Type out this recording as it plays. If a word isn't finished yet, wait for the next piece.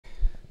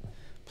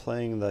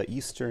playing the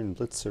Eastern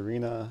Blitz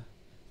Arena.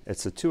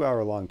 It's a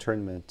 2-hour-long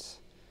tournament.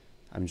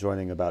 I'm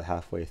joining about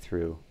halfway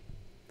through.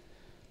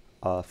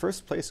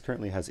 First place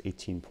currently has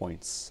 18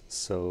 points,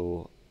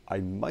 so I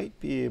might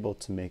be able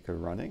to make a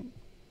running.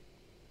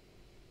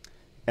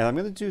 And I'm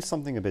going to do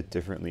something a bit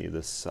differently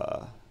this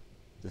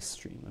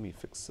stream. Let me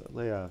fix the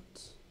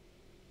layout.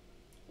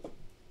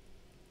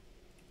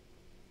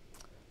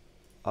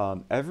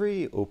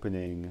 Every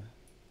opening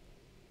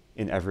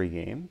in every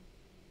game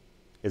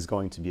is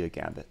going to be a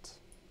gambit.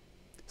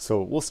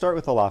 So we'll start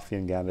with the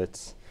Latvian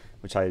Gambit,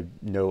 which I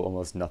know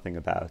almost nothing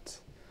about.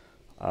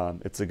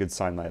 It's a good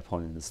sign my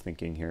opponent is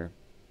thinking here.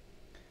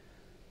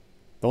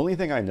 The only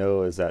thing I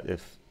know is that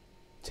if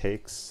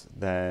takes,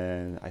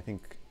 then I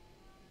think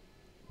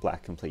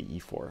black can play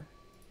e4.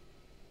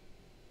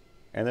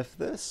 And if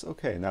this,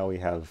 okay, now we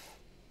have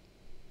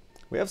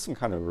some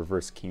kind of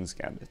reverse king's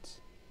gambit.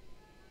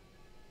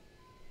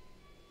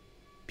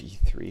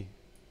 b3.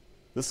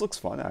 This looks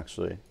fun,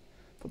 actually.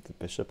 Put the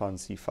bishop on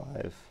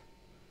c5.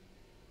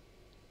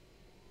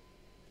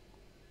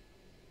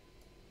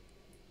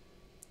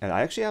 And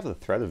I actually have the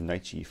threat of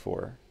knight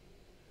g4.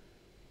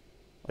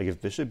 Like if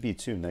bishop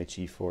b2, knight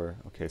g4.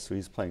 Okay, so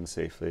he's playing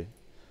safely.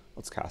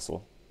 Let's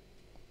castle.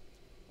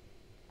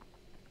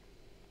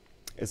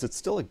 Is it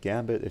still a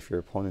gambit if your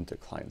opponent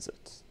declines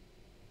it?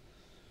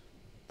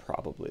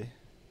 Probably.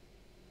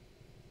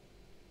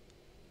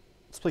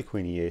 Let's play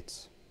queen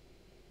e8.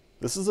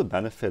 This is a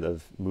benefit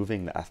of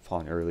moving the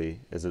f-pawn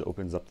early, as it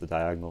opens up the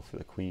diagonal for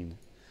the queen.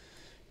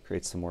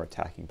 Creates some more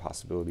attacking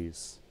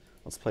possibilities.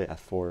 Let's play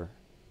f4,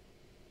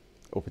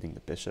 opening the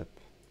bishop.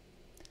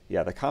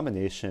 Yeah, the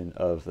combination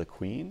of the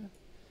queen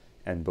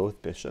and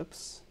both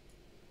bishops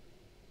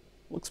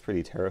looks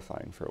pretty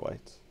terrifying for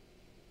white.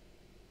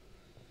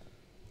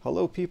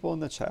 Hello people in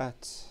the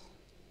chat.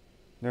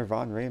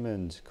 Nirvan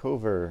Raymond,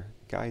 Cover,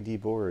 Guy D.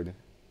 Board.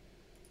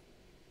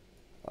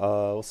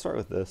 We'll start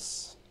with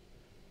this.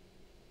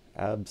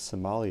 Ab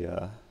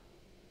Somalia.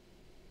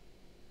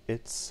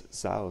 It's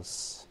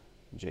Zaus.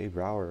 Jay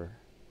Brower.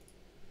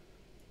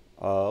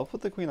 I'll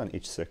put the queen on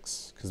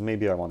h6, because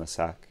maybe I want to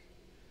sack.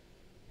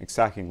 Like,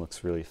 sacking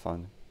looks really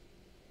fun.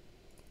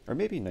 Or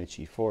maybe knight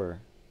g4,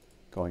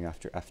 going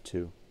after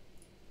f2.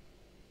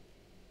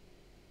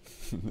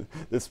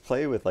 This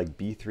play with like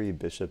b3,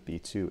 bishop,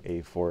 b2,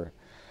 a4,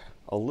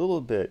 a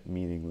little bit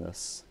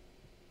meaningless.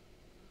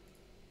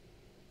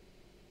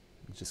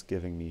 Just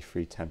giving me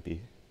free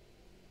tempi.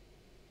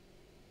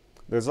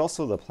 There's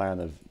also the plan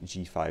of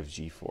g5,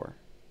 g4.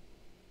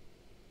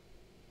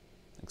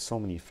 Like so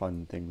many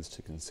fun things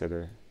to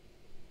consider.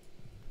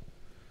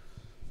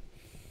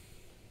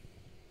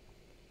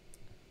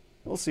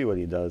 We'll see what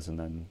he does and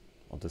then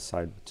I'll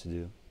decide what to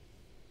do.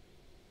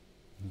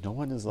 No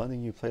one is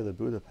letting you play the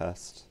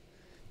Budapest.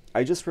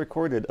 I just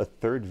recorded a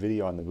third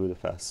video on the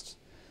Budapest,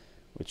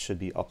 which should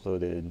be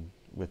uploaded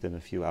within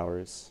a few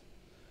hours.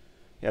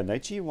 Yeah,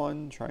 knight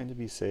g1, trying to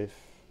be safe.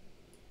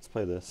 Let's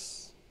play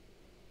this.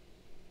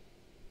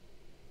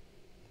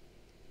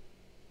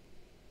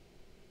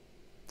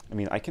 I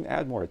mean, I can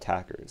add more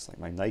attackers. Like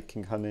my knight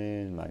can come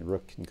in, my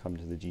rook can come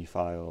to the g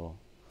file.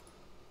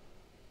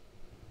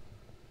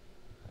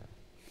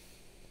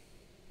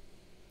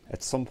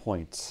 At some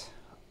point,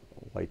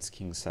 white's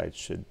kingside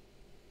should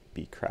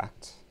be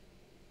cracked.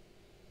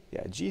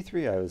 Yeah,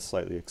 g3 I was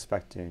slightly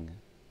expecting.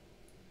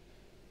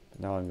 But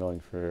now I'm going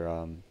for,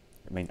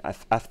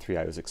 f3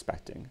 I was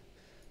expecting.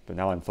 But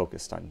now I'm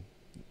focused on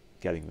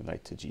getting the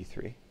knight to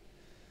g3.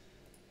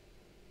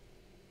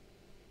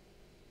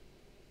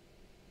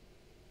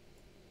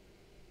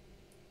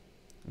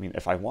 I mean,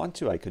 if I want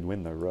to, I could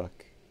win the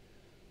rook.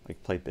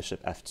 Like play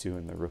bishop f2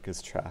 and the rook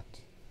is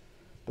trapped.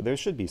 But there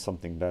should be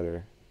something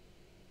better.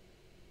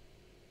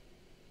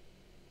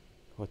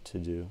 What to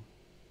do?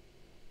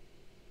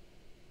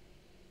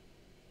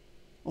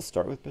 We'll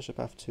start with bishop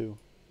f2.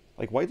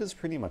 Like white is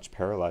pretty much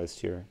paralyzed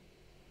here.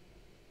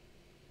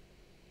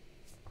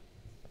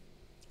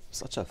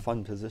 Such a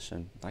fun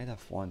position. Knight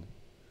f1.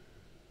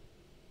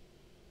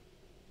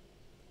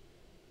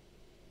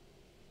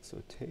 So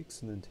it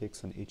takes and then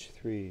takes on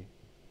h3.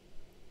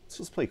 Let's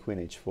just play queen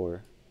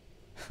h4.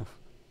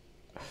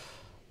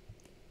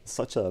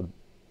 Such a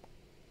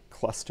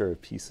cluster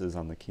of pieces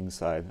on the king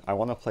side. I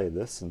want to play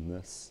this and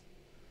this.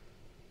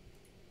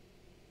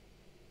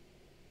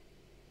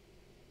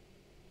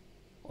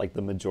 Like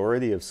the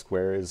majority of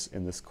squares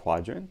in this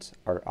quadrant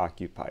are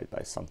occupied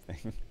by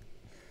something.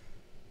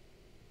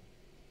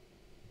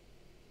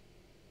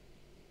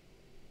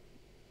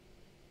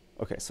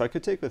 Okay, so I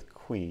could take with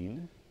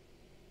queen,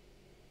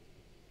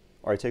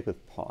 or I take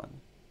with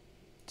pawn.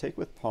 Take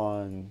with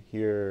pawn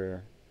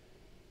here.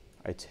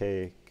 I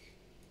take,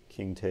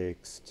 king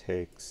takes,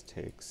 takes,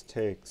 takes,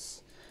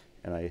 takes,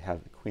 and I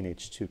have queen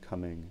h2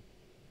 coming.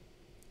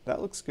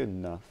 That looks good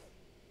enough.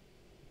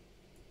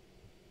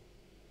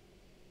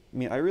 I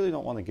mean, I really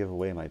don't want to give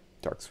away my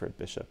dark squared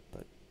bishop,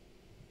 but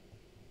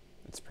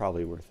it's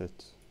probably worth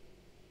it.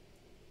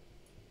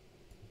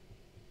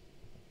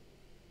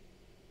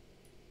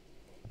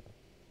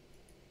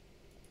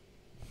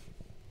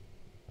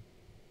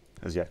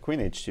 Because yeah, queen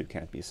h2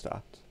 can't be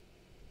stopped.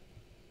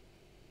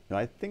 And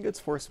I think it's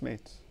force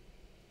mate.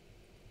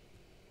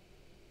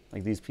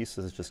 Like these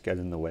pieces just get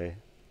in the way.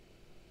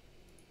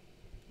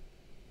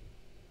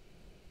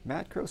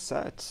 Matt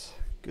Grosset,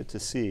 good to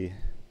see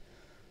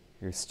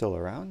you're still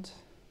around.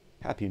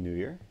 Happy New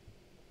Year.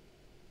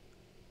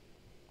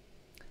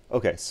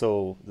 Okay,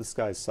 so this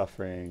guy's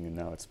suffering and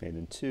now it's made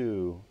in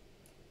 2.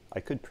 I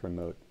could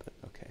promote, but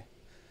okay.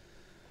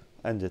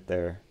 End it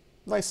there.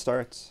 Nice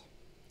start.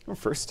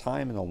 First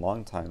time in a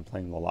long time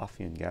playing the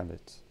Latvian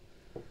Gambit.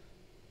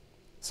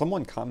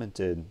 Someone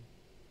commented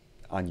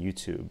on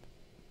YouTube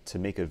to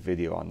make a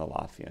video on the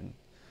Latvian.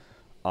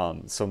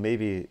 So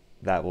maybe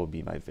that will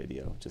be my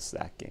video, just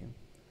that game.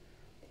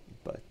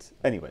 But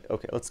anyway,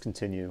 okay, let's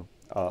continue.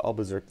 I'll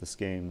berserk this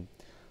game,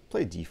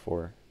 play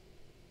d4.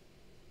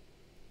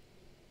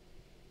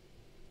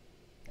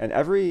 And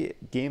every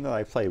game that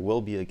I play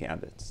will be a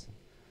gambit.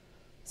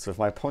 So if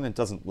my opponent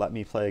doesn't let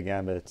me play a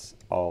gambit,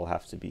 I'll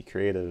have to be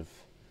creative.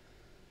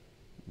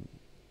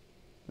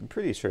 I'm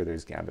pretty sure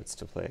there's gambits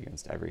to play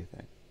against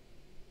everything.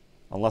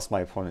 Unless my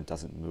opponent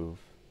doesn't move.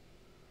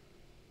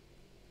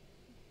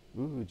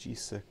 Ooh,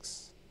 g6.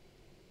 Is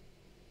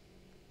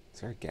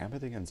there a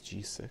gambit against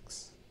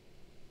g6?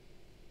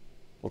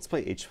 Let's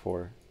play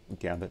h4,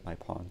 gambit my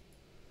pawn.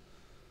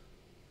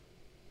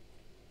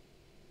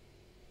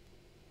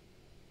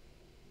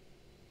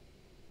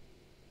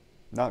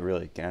 Not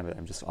really gambit,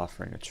 I'm just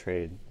offering a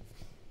trade.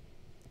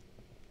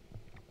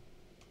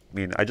 I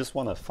mean, I just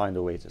want to find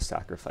a way to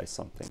sacrifice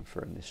something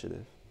for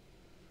initiative.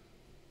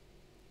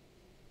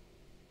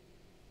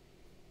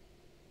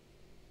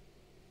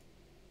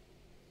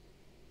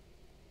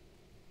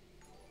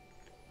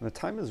 When the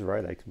time is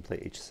right, I can play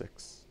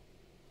h6.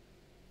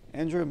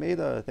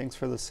 Andromeda, thanks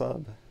for the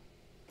sub.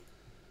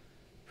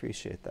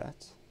 Appreciate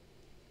that.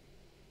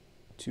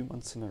 2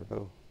 months in a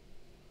row.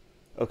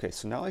 Okay,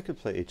 so now I could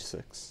play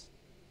h6.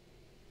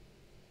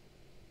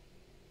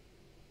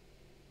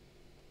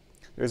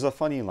 There's a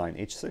funny line,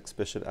 h6,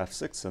 bishop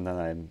f6, and then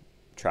I'm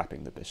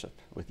trapping the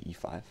bishop with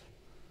e5.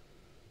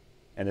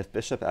 And if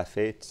bishop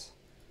f8,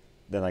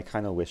 then I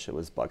kind of wish it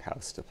was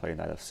Bughouse to play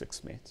knight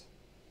f6 mate.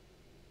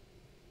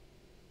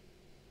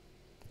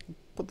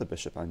 Put the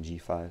bishop on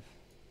g5.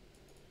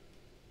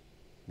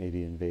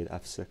 Maybe invade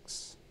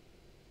f6.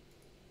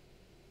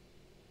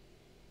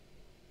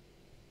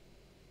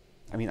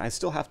 I mean, I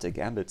still have to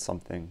gambit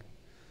something.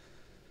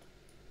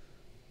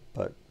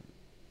 But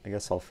I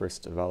guess I'll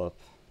first develop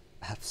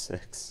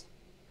f6.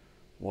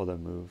 What a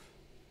move.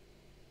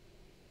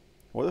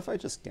 What if I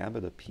just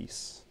gambit a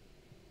piece?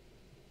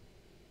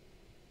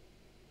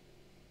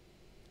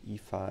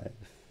 e5,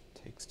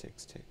 takes.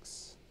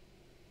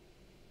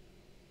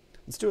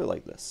 Let's do it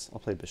like this. I'll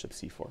play bishop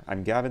c4.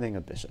 I'm gambiting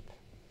a bishop.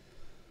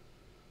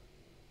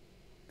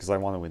 Because I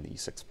want to win the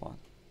e6 pawn.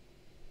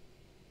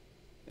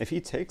 If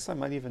he takes, I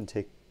might even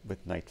take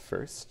with knight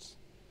first.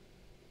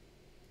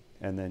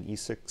 And then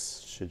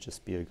e6 should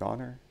just be a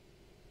goner.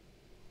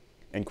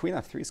 And queen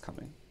f3 is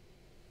coming.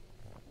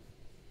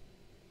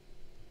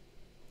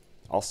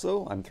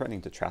 Also, I'm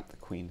threatening to trap the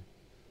queen.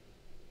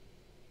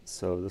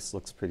 So this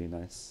looks pretty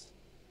nice.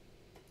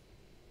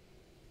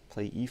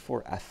 Play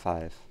e4,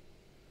 f5.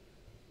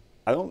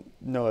 I don't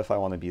know if I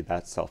want to be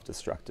that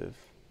self-destructive.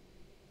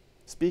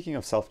 Speaking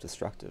of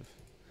self-destructive,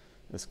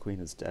 this queen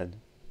is dead.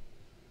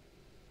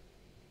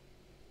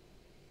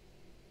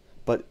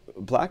 But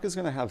black is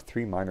going to have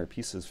 3 minor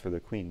pieces for the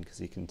queen because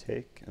he can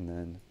take and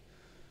then...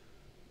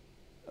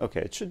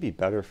 Okay, it should be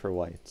better for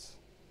white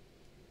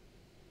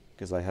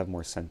because I have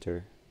more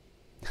center.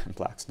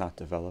 Black's not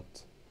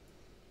developed.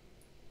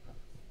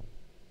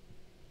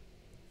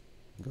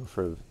 Go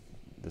for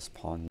this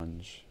pawn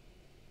lunge.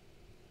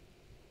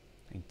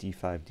 I think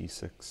d5,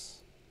 d6.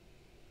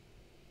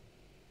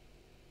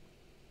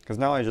 Because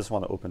now I just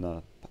want to open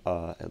up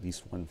at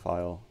least one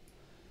file,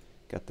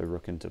 get the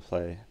rook into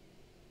play.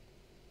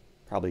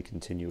 Probably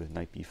continue with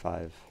knight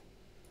b5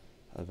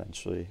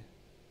 eventually.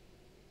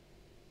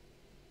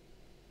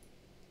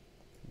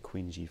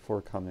 Queen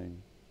g4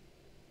 coming.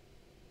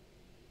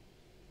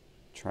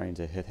 Trying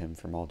to hit him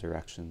from all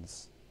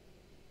directions.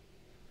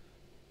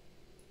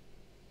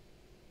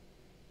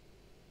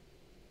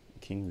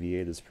 King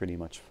v8 is pretty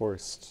much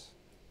forced.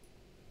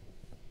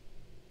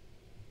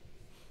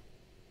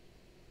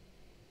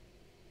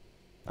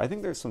 I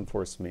think there's some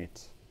force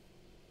mate.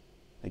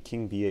 Like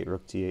king b8,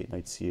 rook d8,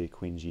 knight c8,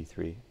 queen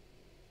g3.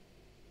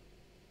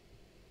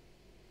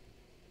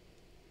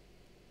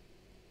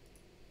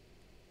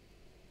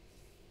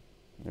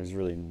 There's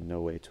really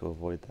no way to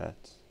avoid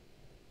that.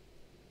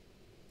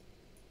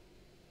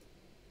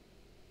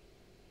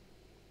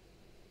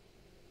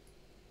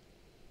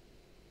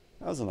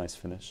 That was a nice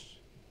finish.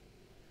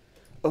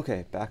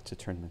 Okay, back to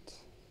tournament.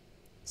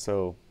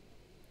 So,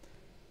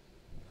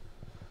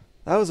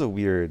 that was a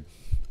weird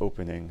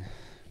opening.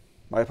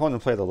 My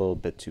opponent played a little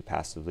bit too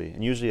passively,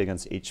 and usually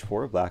against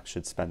h4, black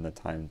should spend the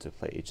time to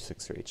play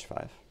h6 or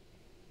h5.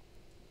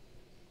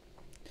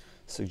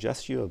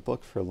 Suggest you a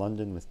book for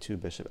London with 2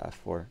 bishop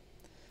f4.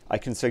 I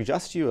can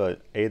suggest you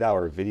an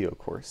 8-hour video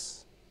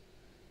course.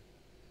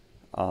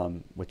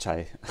 which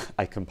I,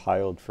 I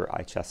compiled for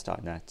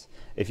ichess.net.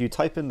 If you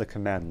type in the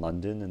command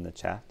London in the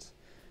chat,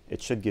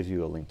 it should give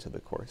you a link to the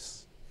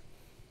course.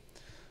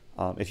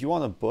 If you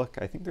want a book,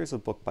 I think there's a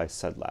book by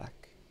Sedlak.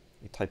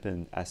 You type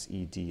in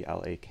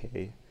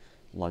Sedlak,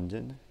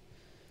 London,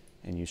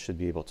 and you should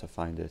be able to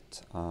find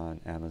it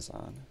on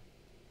Amazon.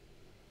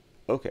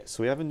 Okay,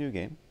 so we have a new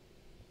game.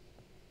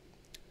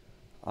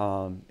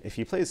 If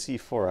he plays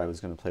c4, I was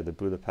going to play the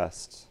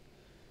Budapest,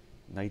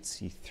 knight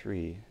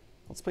c3.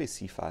 Let's play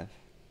c5,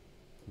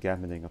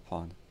 gambiting a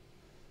pawn.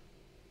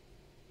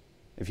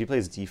 If he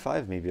plays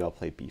d5, maybe I'll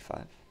play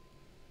b5.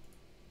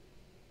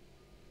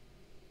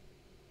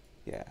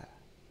 Yeah.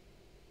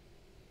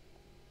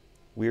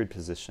 Weird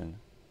position.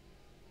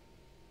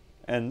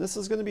 And this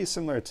is going to be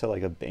similar to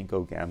like a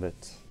Banco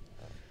Gambit.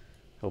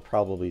 He'll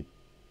probably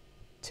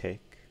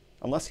take,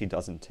 unless he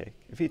doesn't take.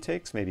 If he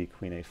takes, maybe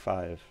queen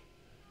a5.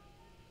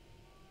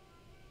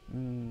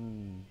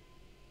 Queen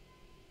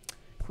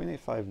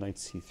a5, knight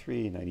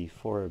c3, knight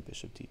e4,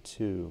 bishop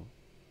d2.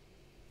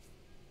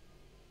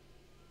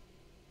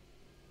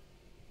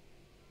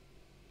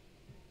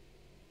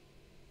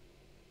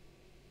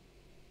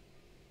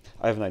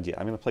 I have an idea.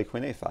 I'm going to play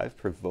queen a5,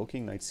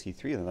 provoking knight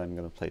c3, and then I'm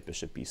going to play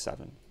bishop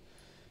b7.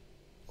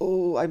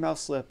 Oh, I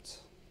mouse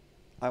slipped.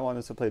 I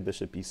wanted to play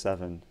bishop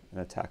b7 and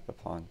attack the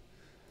pawn.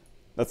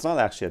 That's not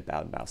actually a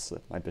bad mouse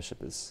slip. My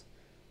bishop is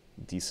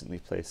decently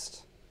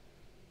placed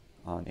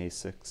on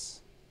a6.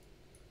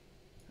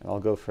 And I'll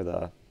go for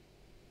the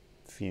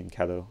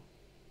fianchetto.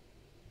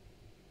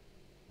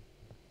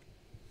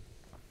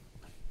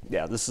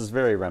 Yeah, this is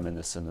very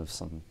reminiscent of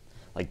some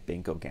like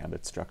Banco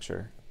Gambit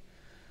structure.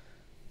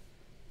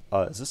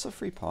 Is this a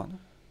free pawn?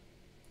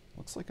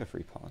 Looks like a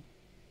free pawn.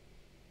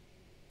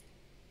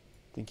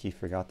 I think he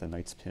forgot the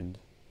knight's pinned.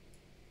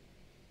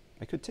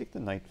 I could take the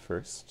knight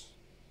first.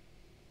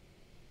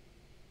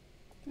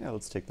 Yeah,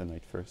 let's take the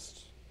knight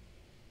first.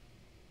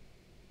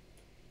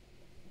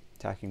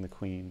 Attacking the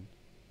queen.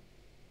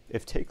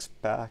 If takes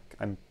back,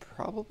 I'm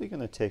probably going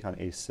to take on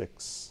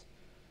a6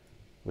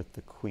 with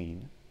the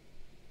queen,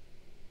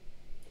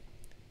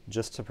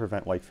 just to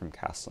prevent white from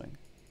castling.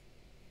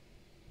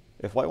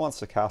 If white wants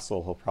to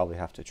castle, he'll probably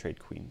have to trade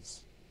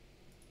queens.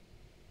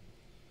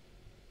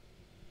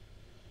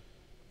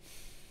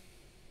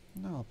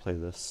 No, I'll play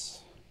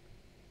this.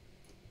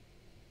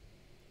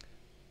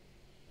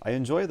 I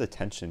enjoy the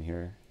tension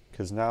here,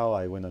 because now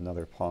I win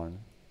another pawn.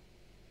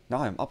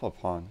 Now I'm up a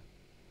pawn.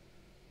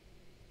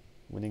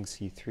 Winning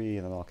c3,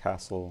 and then I'll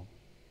castle.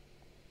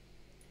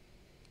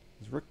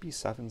 Is rook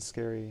b7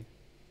 scary?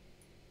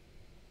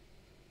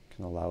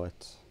 Can allow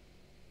it.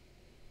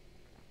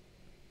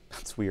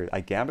 That's weird. I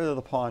gambited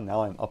the pawn,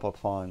 now I'm up a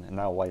pawn, and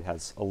now white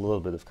has a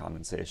little bit of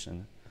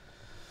compensation.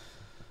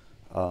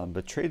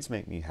 But trades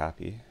make me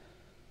happy.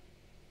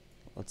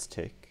 Let's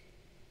take.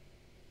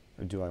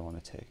 Or do I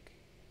want to take?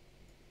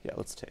 Yeah,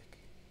 let's take.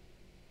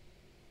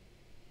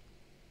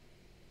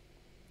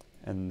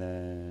 And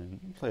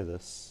then play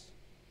this.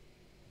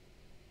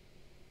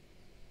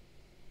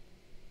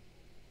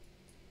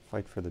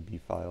 Fight for the b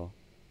file.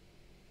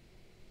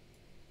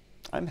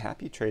 I'm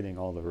happy trading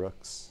all the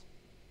rooks,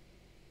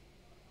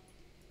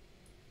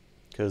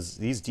 because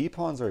these d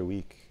pawns are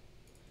weak,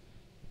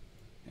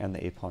 and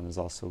the a pawn is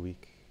also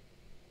weak.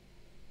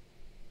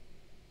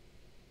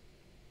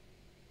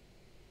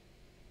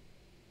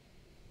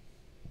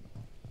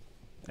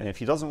 And if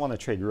he doesn't want to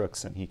trade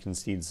rooks, then he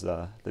concedes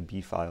the b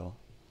file.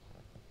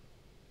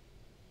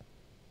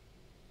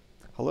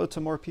 Hello to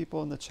more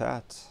people in the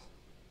chat.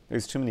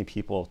 There's too many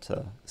people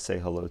to say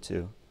hello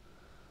to.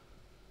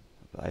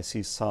 But I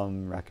see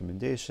some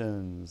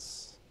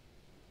recommendations.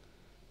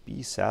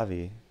 Be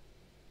savvy.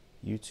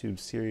 YouTube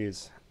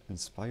series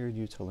inspired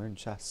you to learn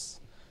chess.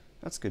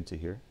 That's good to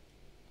hear.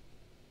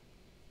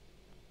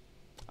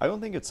 I don't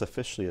think it's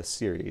officially a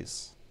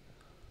series,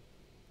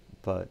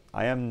 but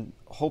I am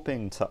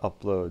hoping to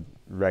upload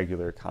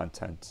regular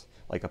content,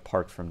 like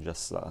apart from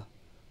just the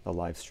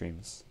live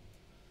streams.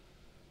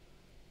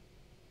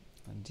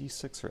 On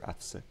d6 or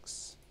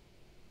f6?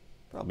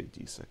 Probably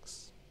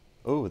d6.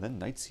 Oh, then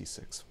knight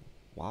c6.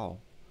 Wow.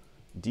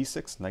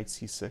 d6, knight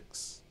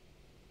c6.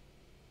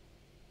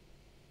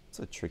 It's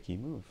a tricky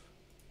move.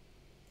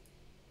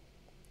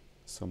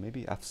 So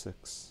maybe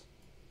f6.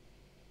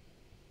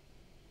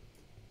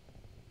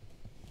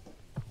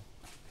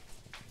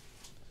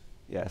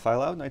 Yeah, if I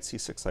allowed knight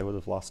c6, I would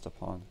have lost a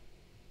pawn.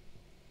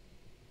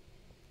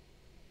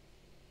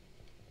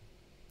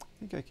 I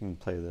think I can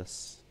play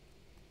this.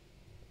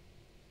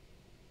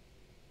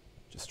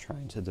 Just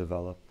trying to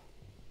develop.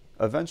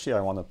 Eventually I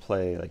want to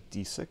play like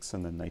d6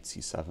 and then knight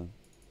c7.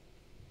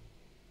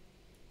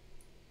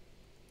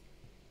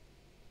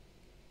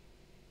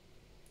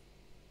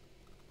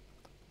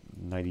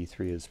 Knight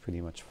e3 is pretty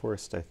much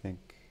forced, I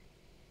think.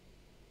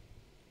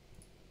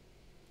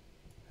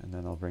 And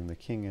then I'll bring the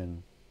king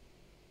in.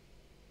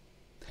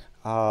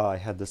 Ah, I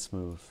had this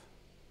move.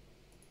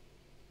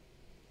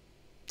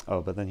 Oh,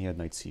 but then he had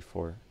knight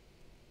c4.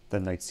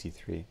 Then knight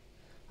c3.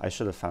 I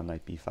should have found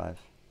knight b5.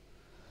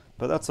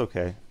 But that's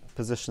okay.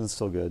 Position's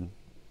still good.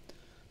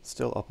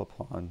 Still up a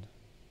pawn.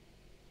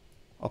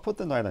 I'll put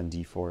the knight on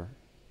d4.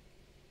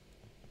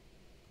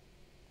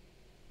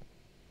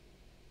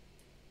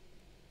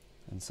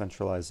 And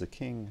centralize the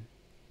king.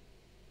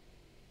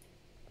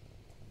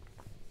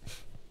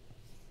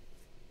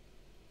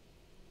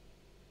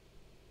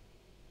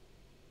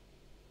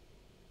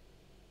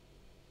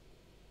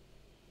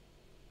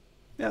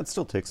 Yeah, it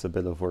still takes a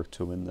bit of work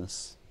to win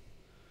this,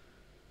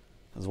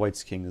 as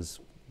white's king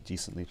is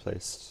decently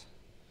placed.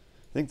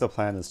 I think the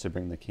plan is to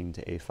bring the king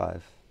to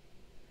a5.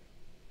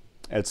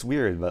 It's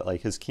weird, but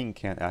like his king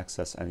can't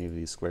access any of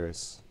these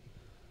squares.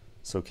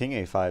 So king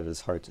a5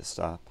 is hard to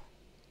stop.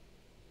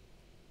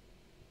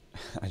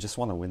 I just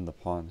want to win the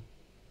pawn.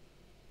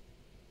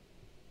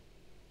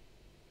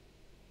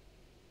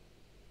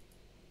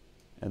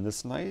 And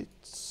this knight,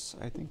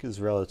 I think,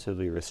 is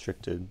relatively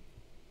restricted.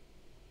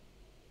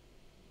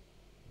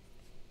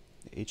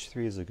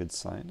 H3 is a good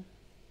sign.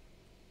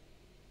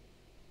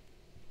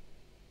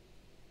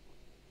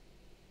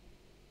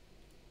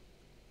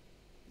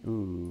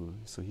 Ooh,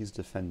 so he's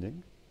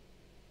defending,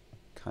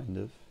 kind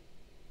of.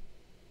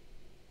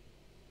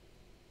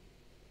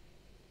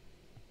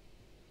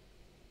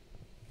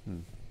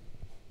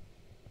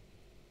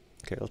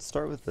 Okay, let's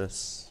start with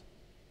this.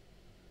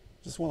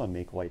 Just want to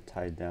make white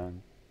tied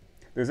down.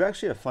 There's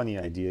actually a funny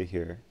idea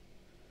here,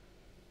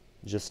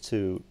 just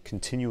to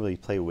continually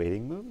play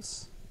waiting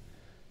moves.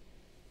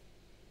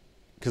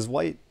 Because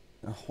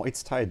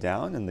white's tied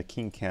down and the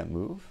king can't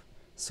move,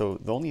 so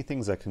the only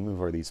things that can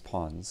move are these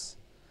pawns.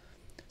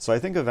 So I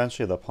think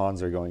eventually the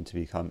pawns are going to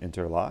become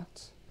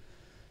interlocked,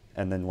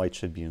 and then white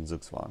should be in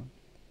zugzwang.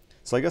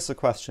 So I guess the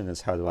question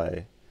is, how do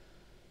I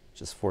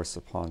just force the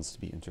pawns to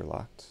be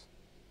interlocked?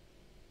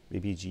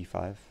 Maybe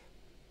g5.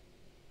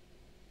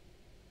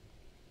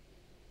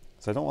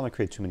 So I don't want to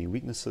create too many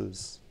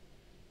weaknesses.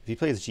 If he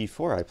plays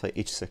g4, I play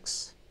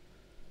h6,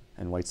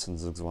 and white's in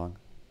zugzwang.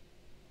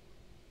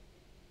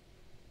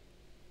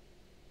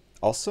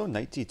 Also,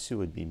 knight d2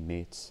 would be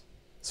mate.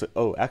 So,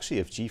 oh, actually,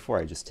 if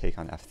g4, I just take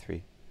on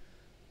f3.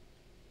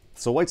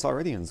 So white's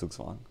already in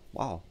zugzwang.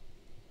 Wow.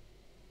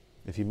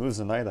 If he moves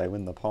the knight, I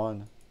win the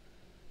pawn.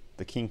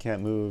 The king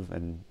can't move,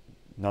 and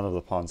none of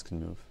the pawns can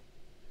move.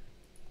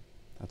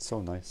 That's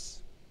so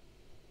nice.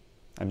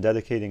 I'm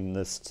dedicating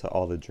this to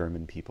all the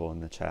German people in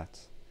the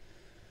chat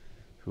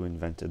who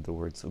invented the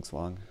word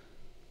zugzwang.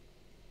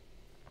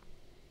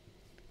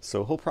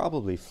 So he'll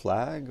probably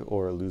flag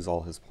or lose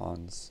all his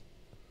pawns.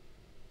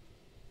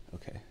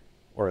 Okay,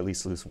 or at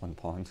least lose one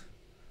pawn.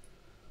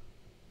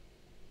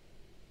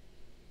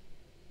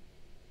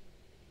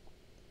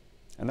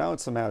 And now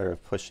it's a matter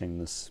of pushing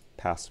this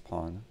passed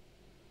pawn.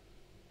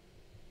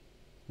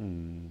 Let's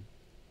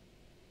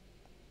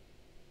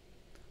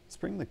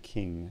bring the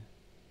king.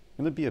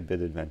 I'm going to be a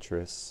bit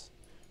adventurous.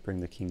 Bring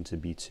the king to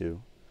b2,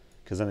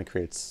 because then it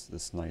creates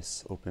this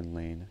nice open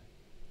lane.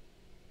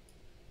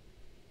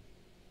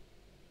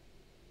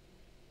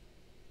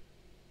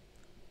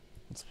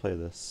 Let's play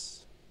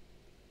this.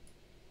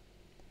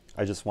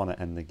 I just want to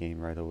end the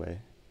game right away.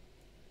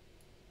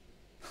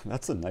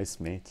 That's a nice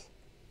mate.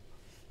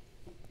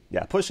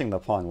 Yeah, pushing the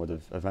pawn would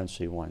have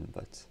eventually won,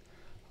 but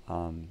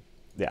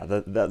yeah,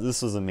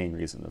 this was the main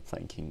reason of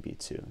playing king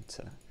b2,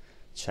 to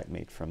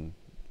checkmate from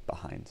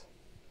behind.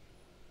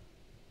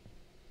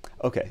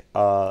 Okay,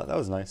 that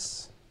was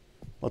nice.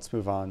 Let's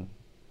move on.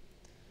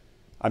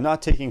 I'm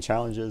not taking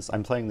challenges.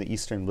 I'm playing the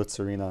Eastern Blitz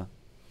Arena,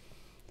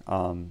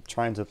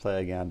 trying to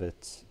play a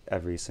gambit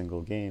every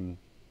single game,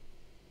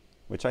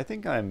 which I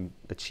think I'm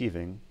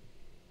achieving.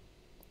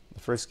 The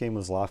first game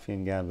was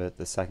Latvian Gambit.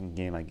 The second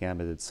game I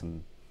gambited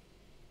some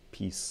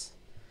piece.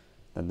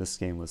 Then this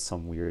game was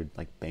some weird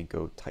like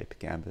Banco type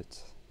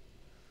gambit.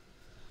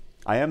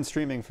 I am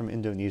streaming from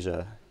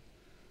Indonesia.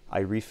 I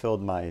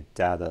refilled my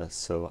data,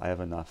 so I have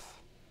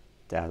enough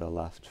data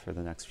left for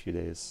the next few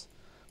days.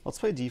 Let's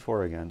play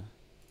d4 again.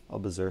 I'll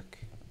berserk.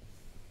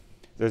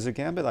 There's a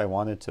gambit I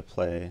wanted to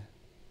play.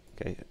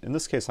 Okay, in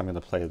this case I'm going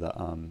to play the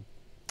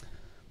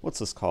what's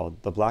this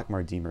called? The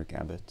Blackmar Diemer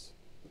Gambit.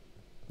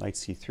 Knight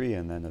c3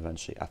 and then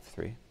eventually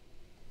f3.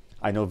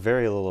 I know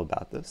very little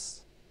about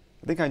this.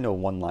 I think I know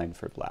one line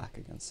for black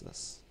against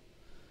this.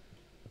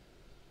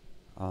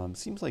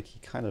 Seems like he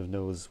kind of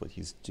knows what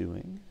he's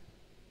doing.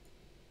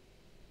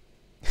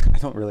 I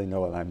don't really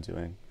know what I'm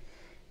doing.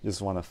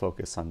 Just want to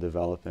focus on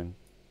developing.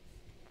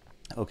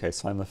 Okay,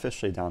 so I'm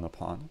officially down a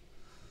pawn.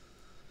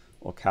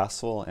 We'll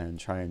castle and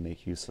try and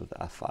make use of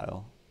the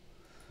f-file.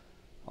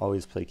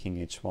 Always play king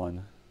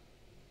h1.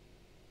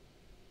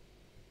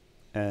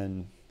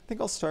 And I think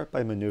I'll start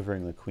by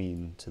maneuvering the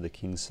queen to the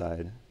king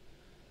side.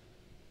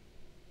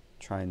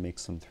 Try and make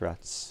some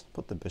threats.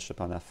 Put the bishop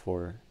on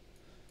f4.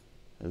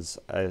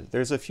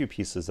 There's a few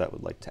pieces that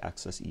would like to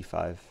access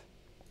e5.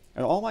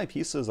 And all my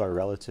pieces are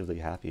relatively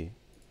happy.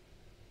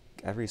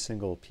 Every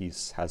single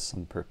piece has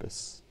some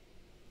purpose.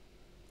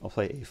 I'll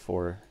play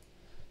a4,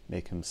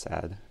 make him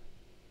sad.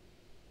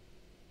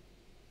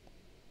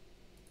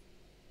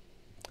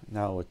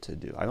 Now what to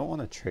do? I don't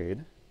want to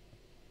trade.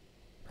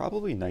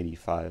 Probably knight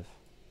e5.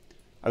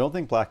 I don't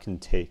think black can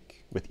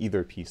take with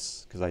either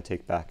piece, because I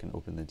take back and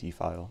open the d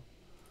file.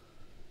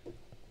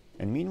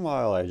 And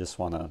meanwhile, I just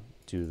want to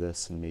do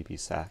this and maybe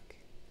sack,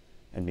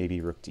 and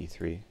maybe rook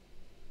d3.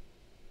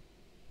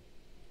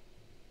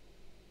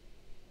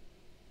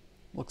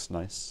 Looks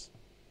nice.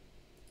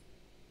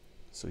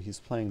 So he's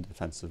playing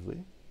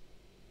defensively.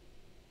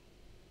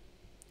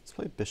 Let's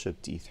play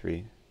bishop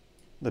d3.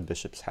 The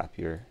bishop's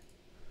happier,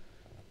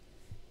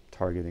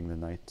 targeting the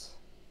knight.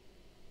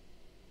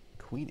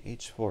 Queen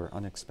h4,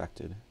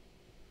 unexpected.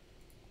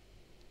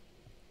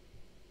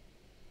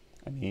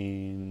 I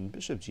mean,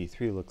 bishop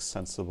g3 looks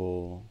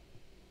sensible.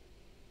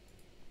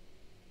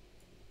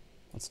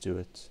 Let's do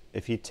it.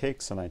 If he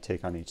takes and I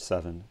take on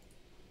h7.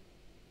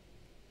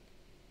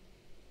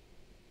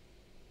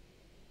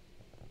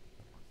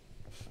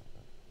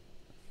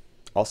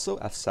 Also,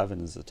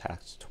 f7 is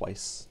attacked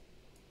twice.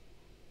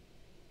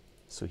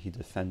 So he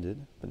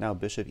defended, but now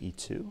bishop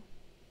e2.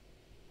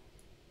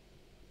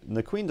 And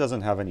the queen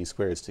doesn't have any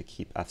squares to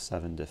keep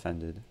f7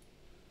 defended.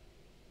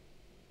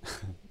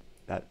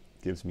 That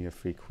gives me a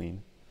free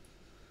queen.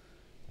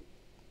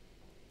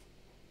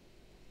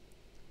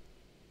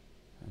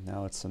 And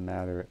now it's a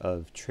matter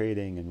of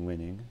trading and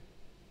winning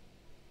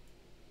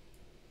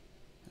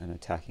and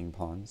attacking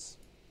pawns.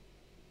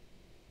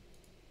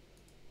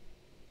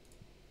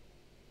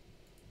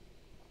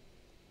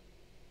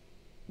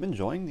 I'm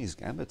enjoying these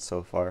gambits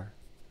so far.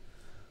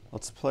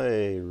 Let's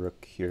play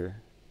rook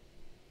here.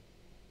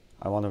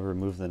 I want to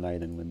remove the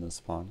knight and win this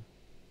pawn.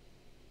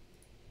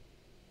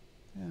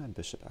 Yeah,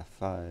 bishop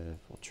f5,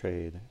 we'll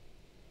trade.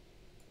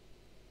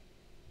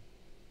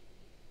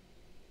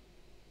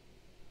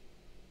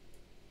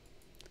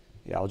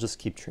 Yeah, I'll just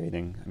keep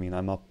trading. I mean,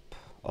 I'm up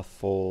a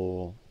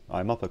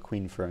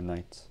queen for a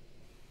knight.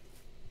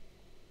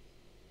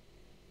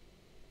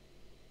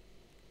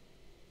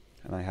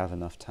 And I have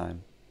enough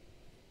time.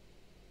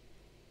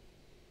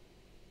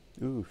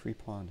 Ooh, free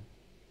pawn.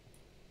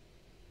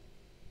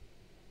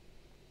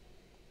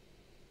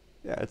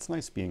 Yeah, it's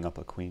nice being up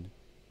a queen.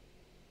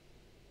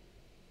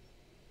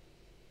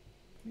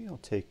 Maybe I'll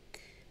take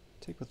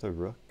with a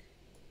rook.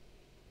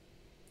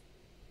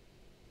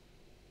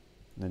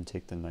 And then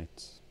take the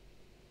knight.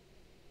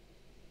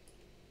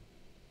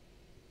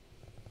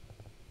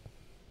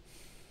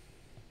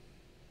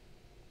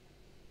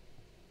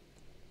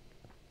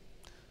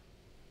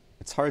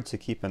 It's hard to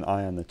keep an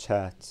eye on the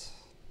chat.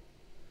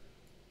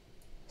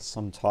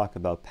 Some talk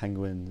about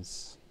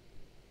penguins.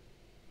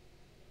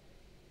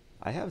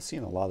 I have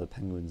seen a lot of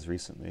penguins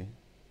recently.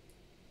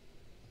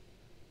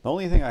 The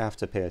only thing I have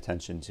to pay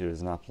attention to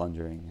is not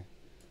blundering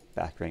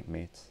back rank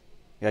mate.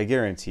 Yeah, I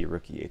guarantee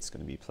rook e8 is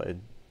going to be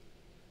played.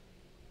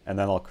 And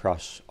then I'll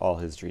crush all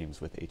his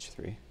dreams with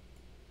h3.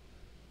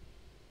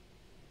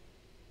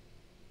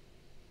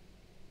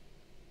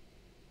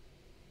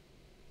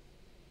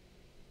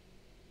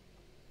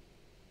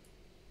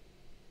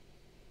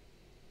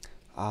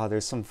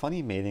 There's some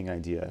funny mating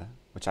idea,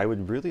 which I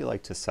would really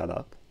like to set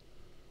up,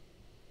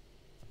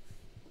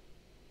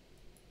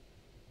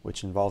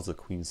 which involves a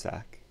queen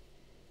sack.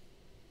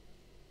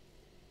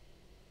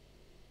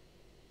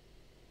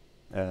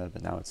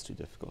 But now it's too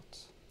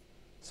difficult.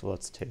 So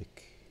let's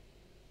take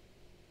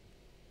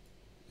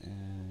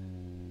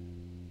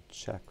and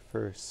check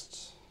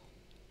first.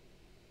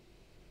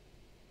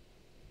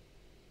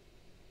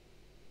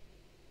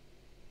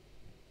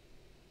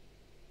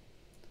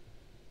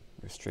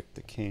 Restrict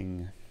the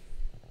king.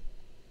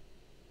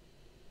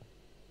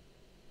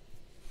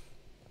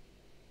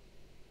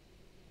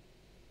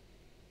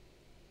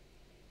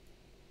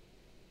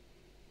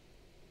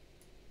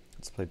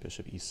 Let's play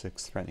bishop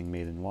e6, threatening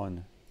mate in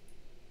 1.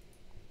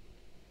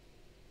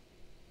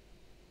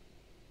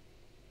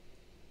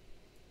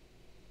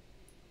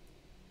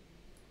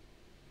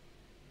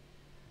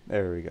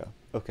 There we go.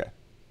 Okay.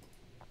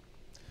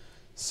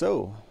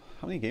 So,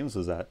 how many games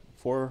was that?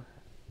 Four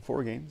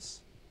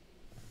games?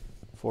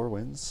 4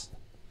 wins.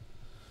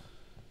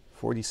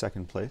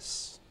 42nd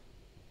place.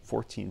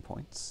 14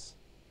 points.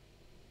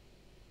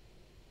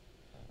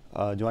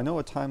 Do I know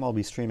what time I'll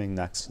be streaming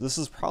next? This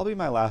is probably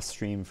my last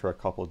stream for a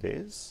couple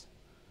days.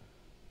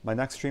 My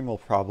next stream will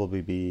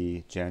probably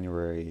be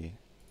January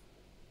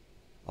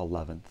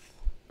 11th.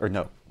 Or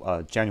no,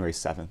 January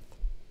 7th.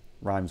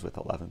 Rhymes with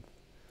 11th.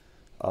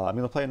 I'm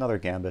going to play another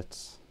Gambit.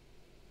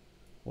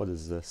 What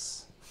is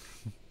this?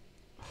 I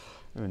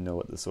don't even know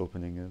what this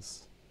opening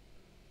is.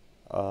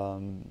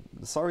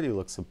 This already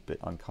looks a bit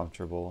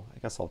uncomfortable. I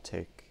guess I'll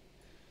play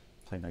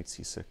knight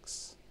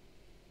c6.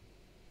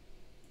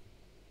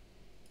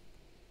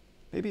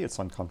 Maybe it's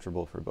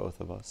uncomfortable for both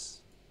of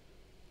us.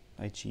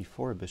 Knight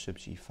g4, bishop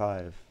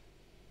g5.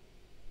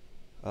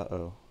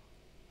 Uh-oh.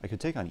 I could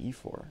take on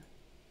e4.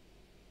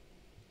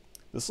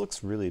 This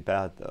looks really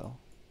bad, though.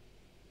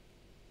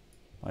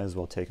 Might as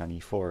well take on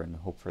e4 and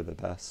hope for the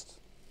best.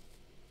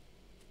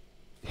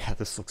 Yeah,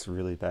 this looks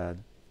really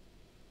bad.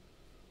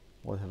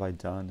 What have I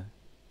done?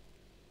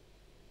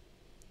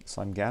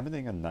 So I'm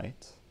gambiting a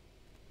knight.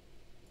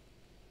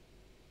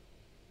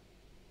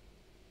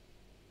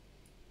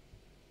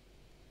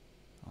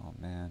 Oh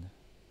man.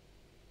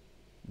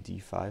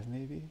 d5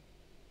 maybe?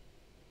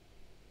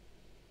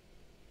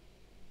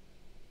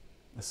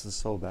 This is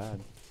so bad.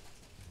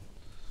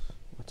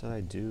 What did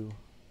I do?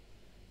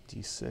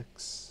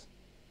 d6?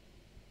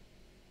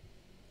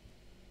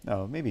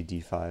 No, maybe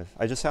d5.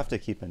 I just have to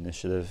keep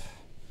initiative.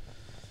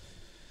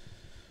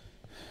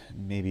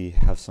 Maybe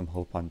have some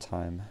hope on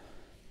time.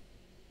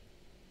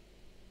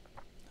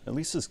 At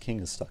least his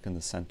king is stuck in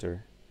the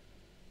center.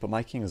 But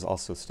my king is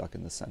also stuck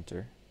in the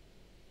center.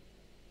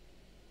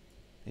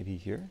 Maybe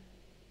here?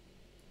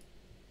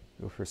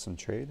 Go for some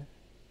trade.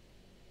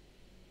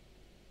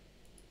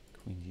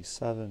 Queen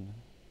d7.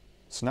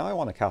 So now I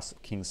want to castle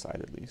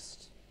kingside at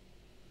least.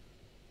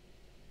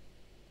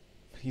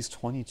 He's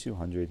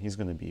 2200. He's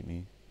going to beat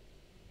me.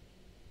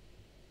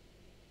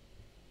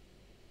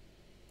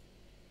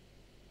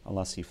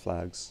 Unless he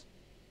flags.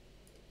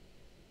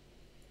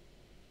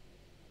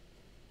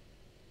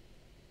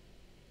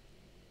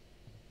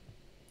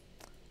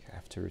 Okay, I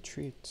have to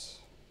retreat.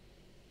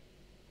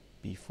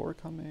 b4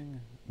 coming.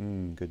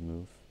 Good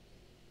move.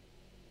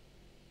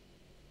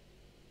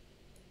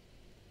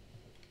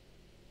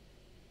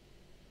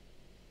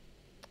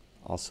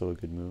 Also a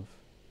good move.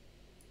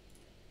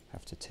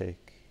 Have to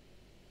take.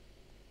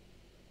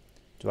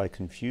 Do I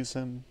confuse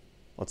him?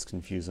 Let's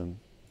confuse him.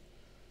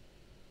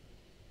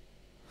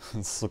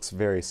 This looks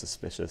very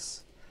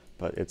suspicious,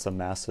 but it's a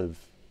massive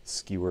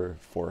skewer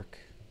fork.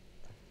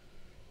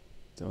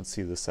 Don't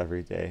see this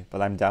every day,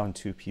 but I'm down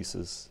 2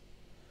 pieces.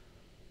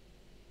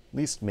 At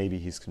least maybe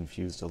he's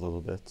confused a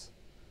little bit.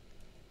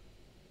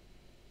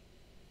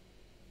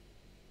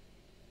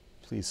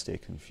 Please stay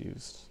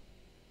confused.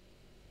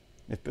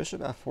 If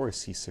bishop f4 is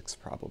c6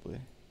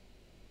 probably.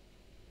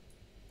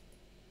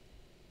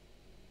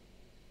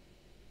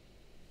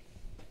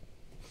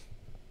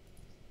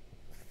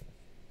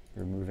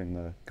 Removing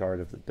the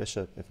guard of the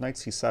bishop. If knight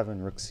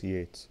c7, rook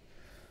c8.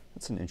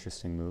 That's an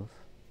interesting move.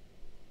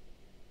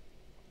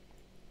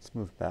 Let's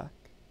move back.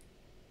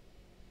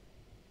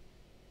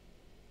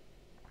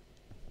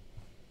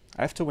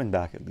 I have to win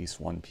back at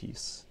least 1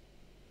 piece.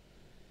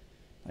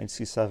 Knight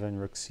c7,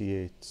 rook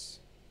c8.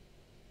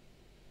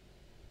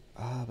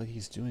 Ah, but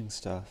he's doing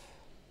stuff.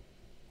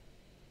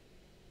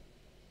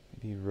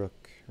 Maybe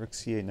rook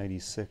c8, knight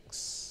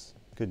e6.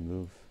 Good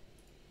move.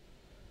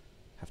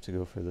 Have to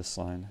go for this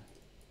line.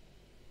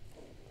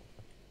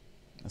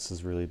 This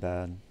is really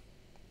bad.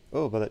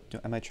 Oh, but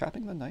am I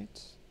trapping the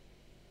knight?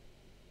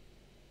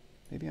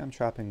 Maybe I'm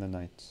trapping the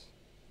knight.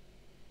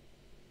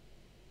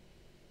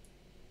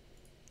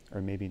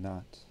 Or maybe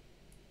not.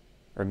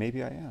 Or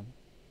maybe I am.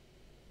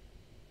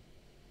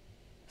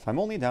 If I'm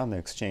only down the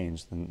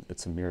exchange, then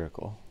it's a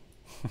miracle.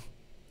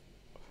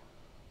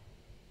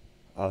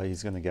 Oh,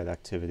 he's gonna get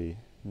activity.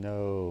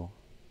 No.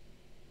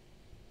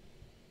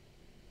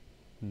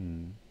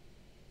 Maybe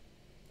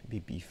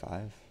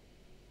b5.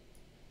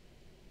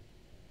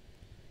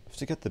 Have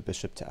to get the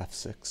bishop to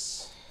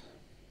f6.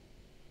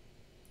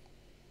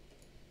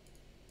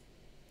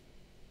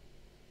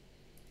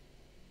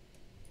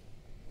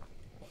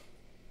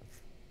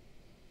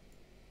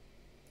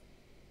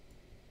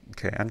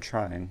 Okay, I'm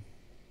trying.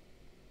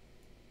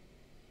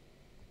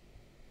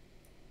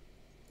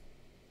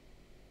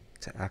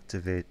 To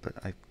activate, but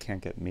I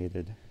can't get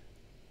mated.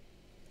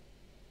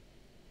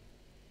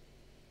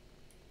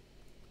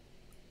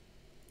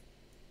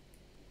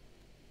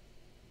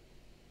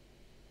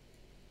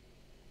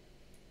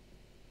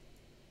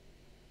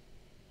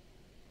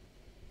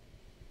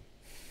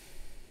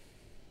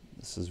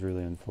 This is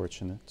really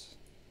unfortunate.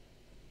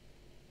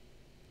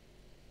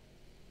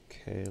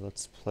 Okay,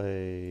 let's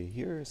play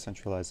here,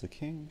 centralize the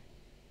king.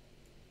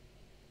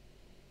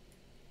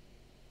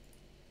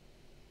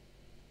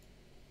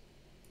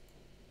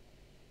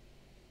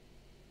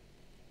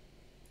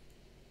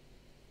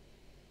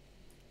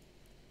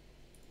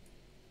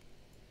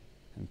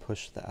 And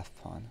push the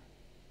f-pawn.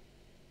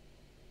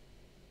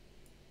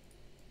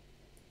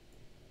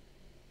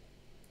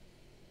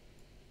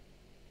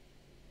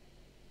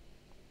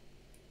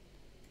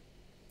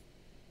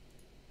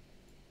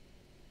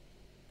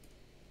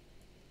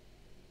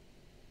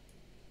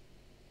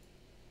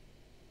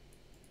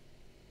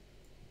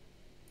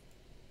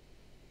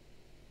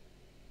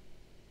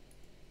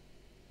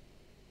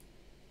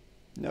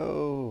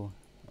 No!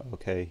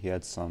 Okay, he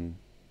had some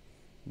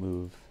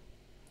move.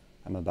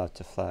 I'm about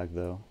to flag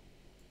though.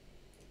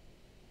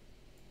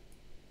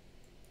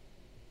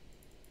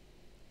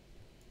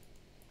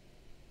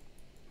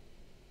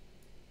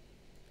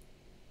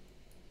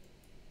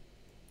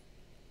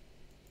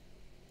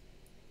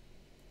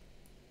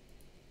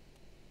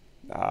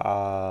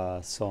 Ah,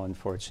 so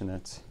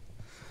unfortunate.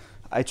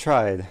 I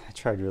tried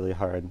really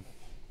hard.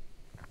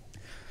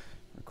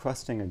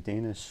 Requesting a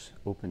Danish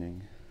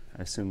opening.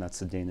 I assume that's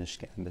the Danish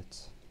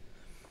Gambit.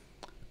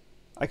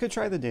 I could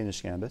try the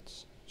Danish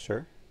Gambit,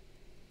 sure.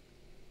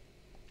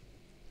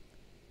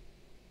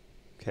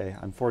 Okay,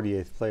 I'm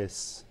 48th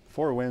place.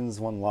 4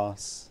 wins, 1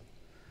 loss.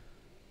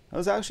 That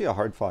was actually a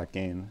hard-fought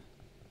game.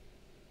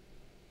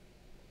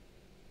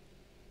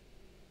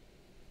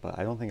 But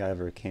I don't think I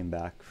ever came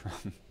back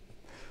from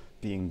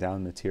being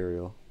down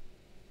material.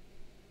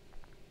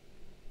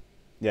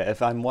 Yeah,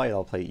 if I'm white,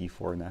 I'll play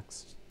e4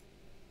 next.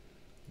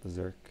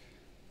 Berserk.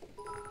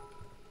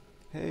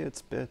 Hey,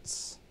 it's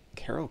Bits.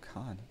 Karo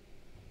Khan.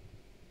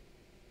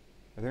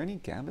 Are there any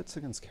gambits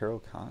against Karo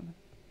Khan?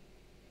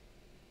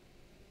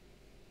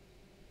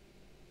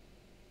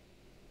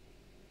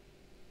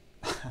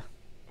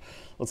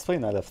 Let's play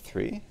knight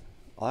f3.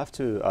 I'll have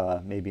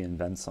to maybe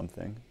invent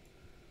something.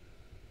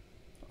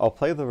 I'll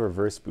play the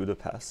reverse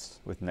Budapest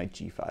with knight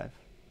g5.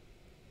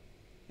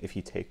 If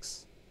he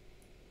takes.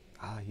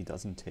 Ah, he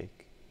doesn't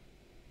take.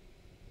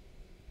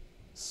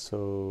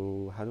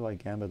 So how do I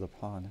gambit a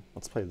pawn?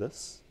 Let's play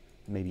this.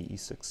 Maybe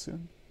e6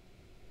 soon.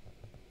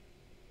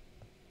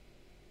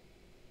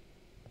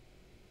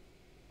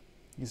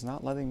 He's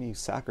not letting me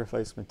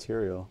sacrifice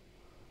material.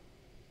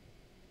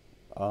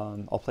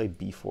 I'll play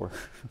b4.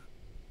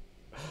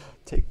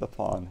 Take the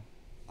pawn.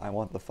 I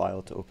want the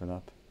file to open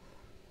up.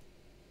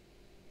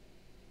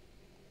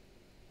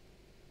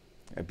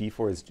 Yeah,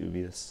 b4 is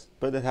dubious,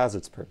 but it has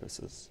its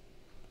purposes.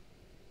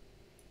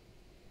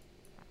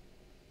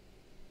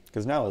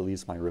 Because now at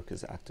least my rook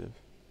is active.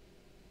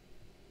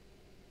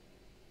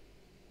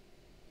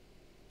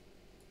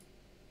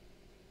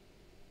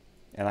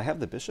 And I have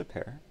the bishop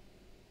pair.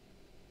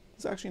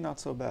 It's actually not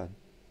so bad.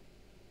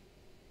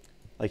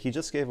 Like, he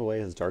just gave away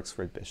his dark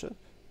squared bishop,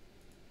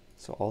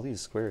 so all these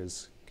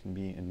squares can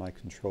be in my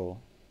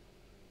control.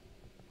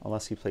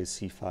 Unless he plays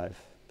c5.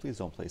 Please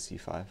don't play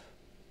c5.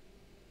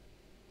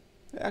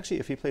 Actually,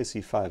 if he plays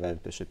c5, I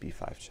have bishop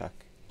b5 check.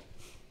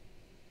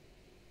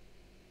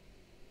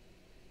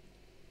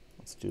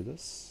 Let's do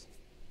this.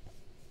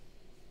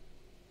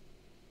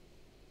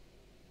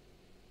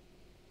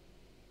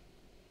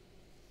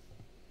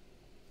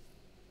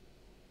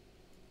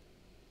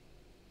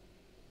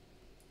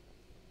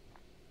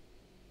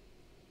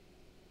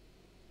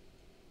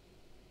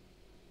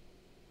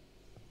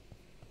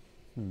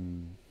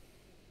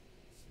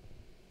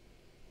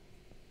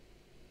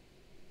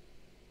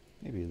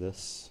 Maybe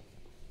this.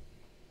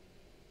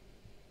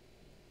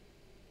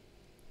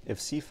 If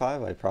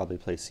c5, I'd probably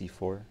play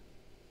c4.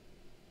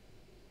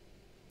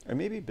 Or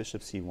maybe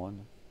bishop c1.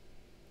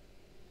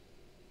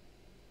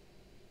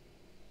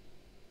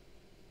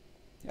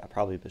 Yeah,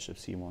 probably bishop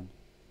c1.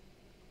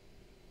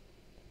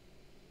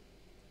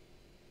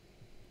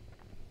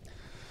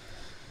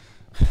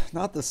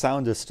 Not the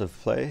soundest of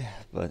play,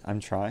 but I'm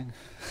trying.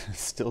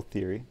 Still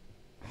theory.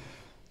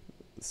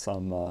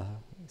 Some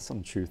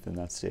truth in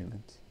that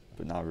statement,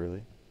 but not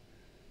really.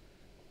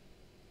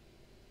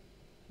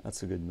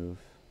 That's a good move.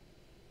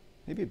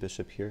 Maybe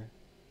bishop here.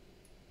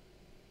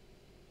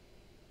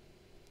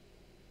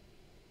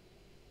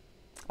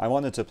 I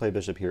wanted to play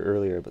bishop here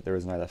earlier, but there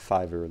was knight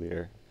f5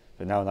 earlier.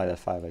 But now knight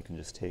f5, I can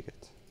just take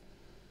it.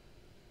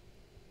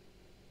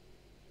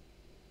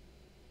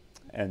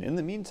 And in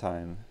the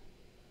meantime,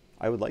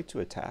 I would like to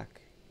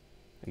attack.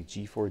 Like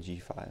g4,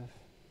 g5.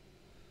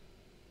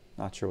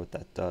 Not sure what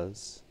that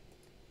does.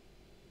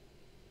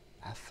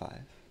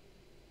 f5.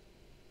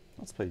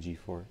 Let's play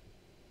g4.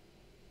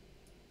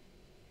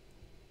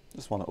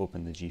 Just want to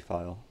open the g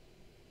file.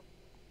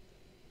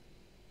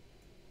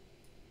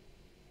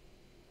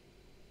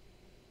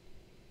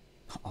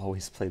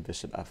 Always play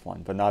bishop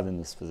f1, but not in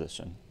this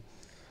position.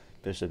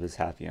 Bishop is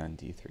happy on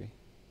d3.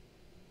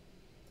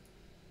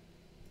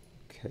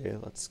 Okay,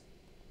 let's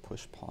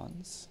push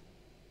pawns.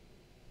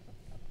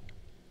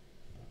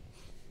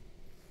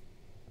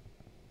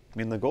 I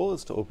mean, the goal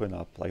is to open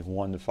up like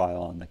one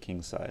file on the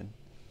king side,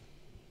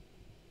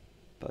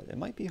 but it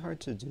might be hard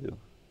to do.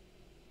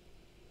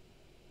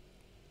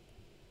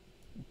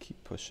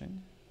 Keep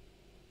pushing.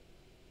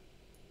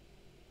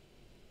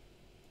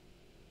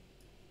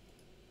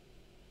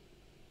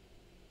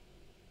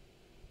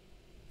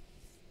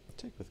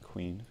 Take with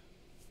queen.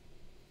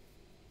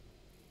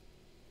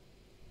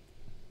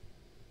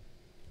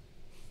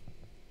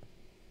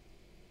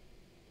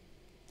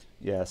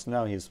 Yeah, so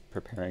now he's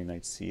preparing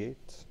knight c8.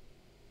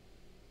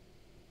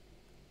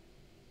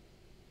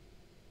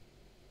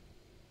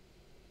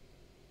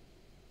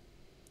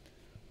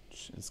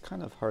 Which is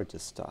kind of hard to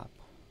stop.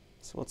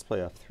 So let's play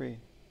f3.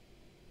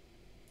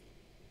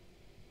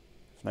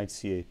 Knight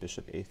c8,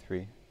 bishop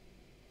a3.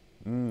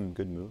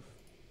 Good move.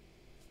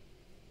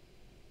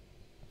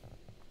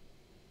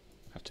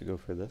 Have to go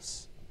for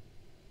this.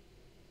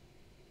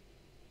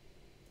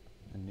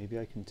 And maybe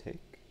I can take.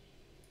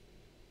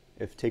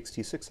 If takes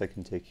t6, I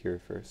can take here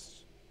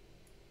first.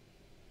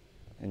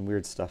 And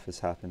weird stuff is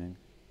happening.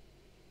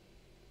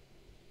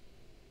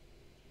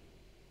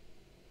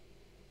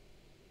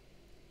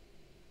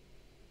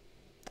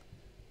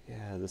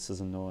 Yeah, this is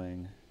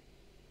annoying.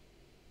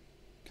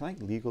 Can I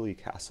legally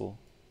castle?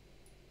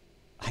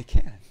 I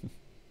can.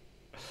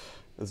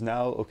 Because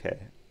now, okay,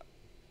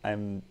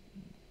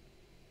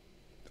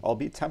 I'll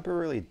be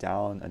temporarily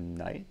down a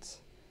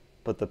knight,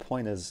 but the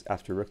point is,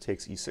 after rook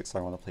takes e6,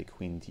 I want to play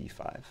queen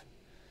d5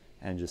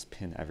 and just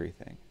pin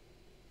everything.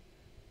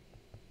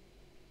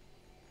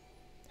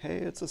 Hey,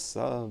 it's a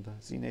sub,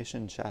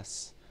 Z-Nation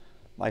Chess.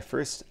 My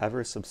first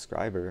ever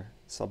subscriber,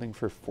 subbing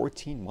for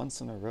 14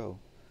 months in a row.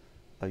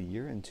 A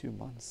year and 2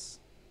 months.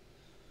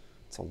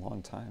 It's a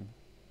long time.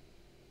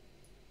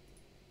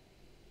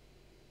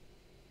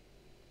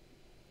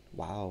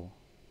 Wow.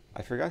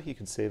 I forgot he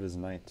could save his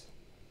knight.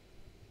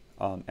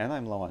 And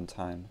I'm low on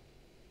time.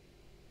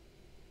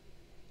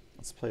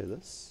 Let's play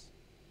this.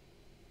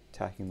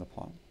 Attacking the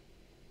pawn.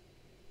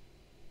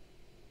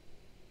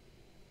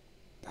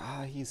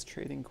 Ah, he's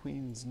trading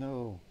queens.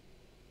 No.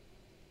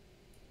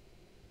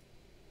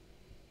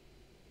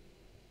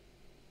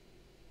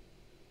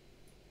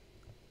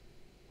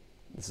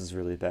 This is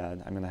really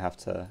bad. I'm going to have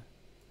to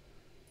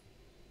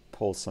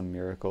pull some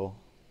miracle.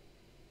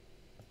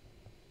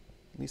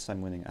 At least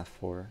I'm winning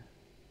f4.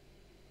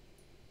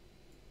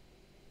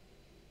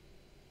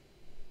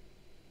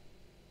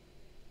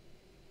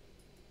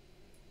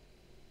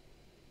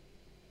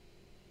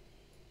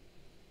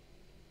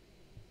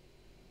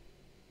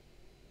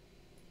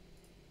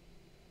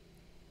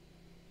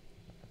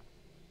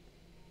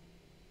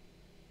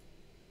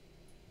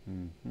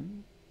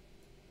 Mm-hmm.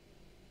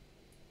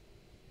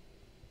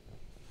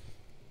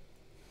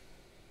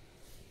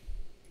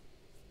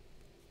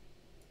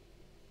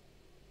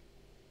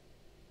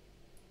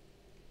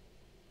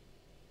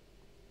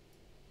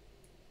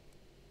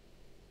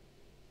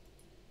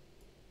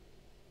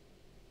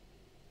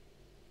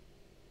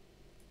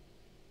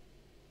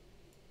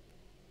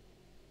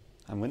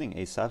 I'm winning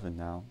a7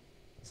 now.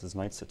 This is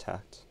knight's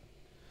attacked.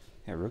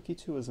 Yeah, rook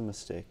e2 was a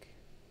mistake.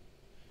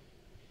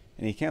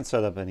 And he can't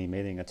set up any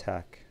mating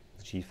attack.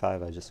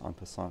 G5, I just en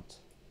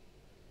passant.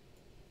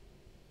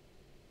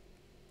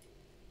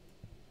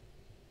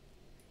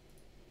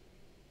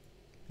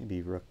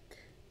 Maybe rook.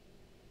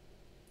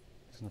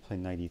 He's going to play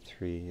knight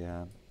e3,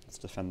 yeah. Let's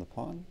defend the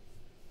pawn.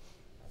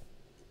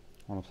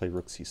 I want to play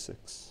rook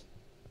c6.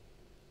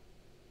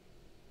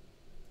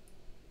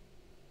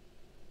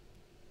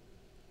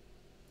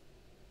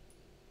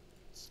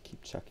 Let's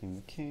keep checking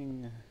the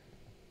king.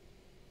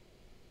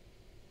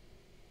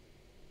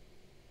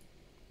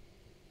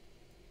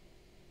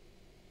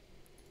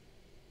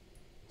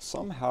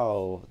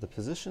 Somehow, the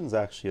position's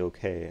actually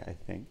okay, I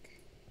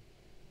think.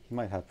 He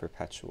might have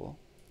perpetual.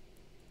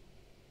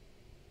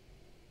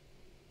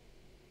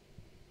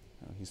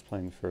 Oh, he's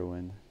playing for a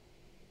win.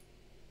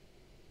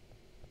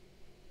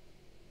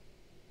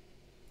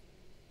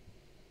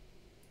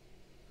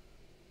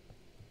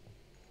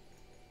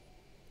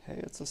 Hey,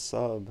 it's a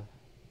sub.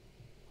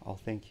 I'll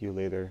thank you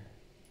later.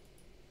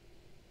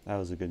 That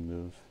was a good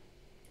move.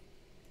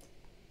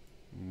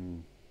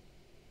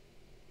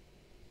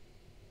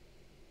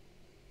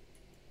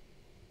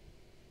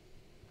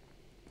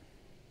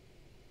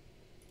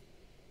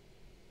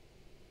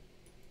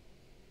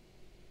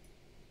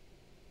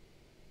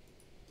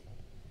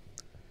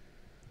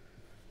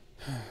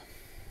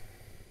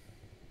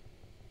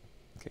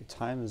 Okay,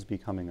 time is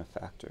becoming a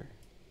factor.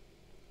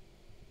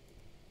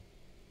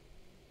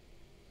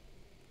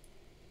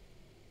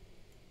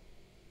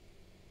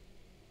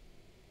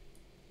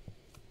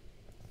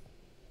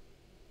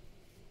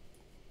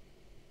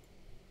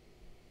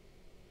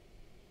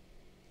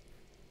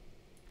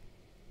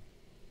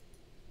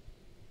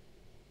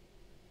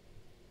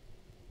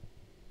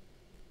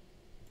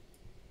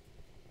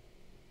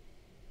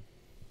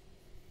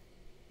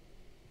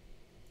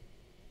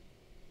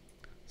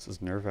 This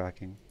is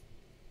nerve-wracking.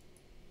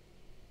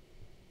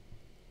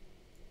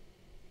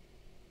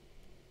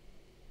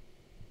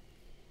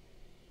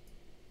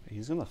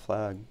 He's gonna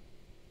flag.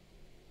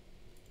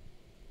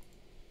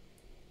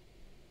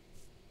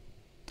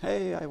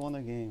 Hey, I won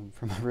a game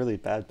from a really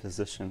bad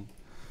position.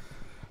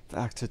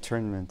 Back to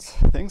tournament.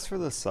 Thanks for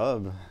the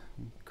sub,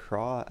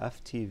 Craw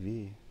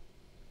FTV.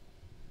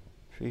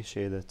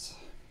 Appreciate it.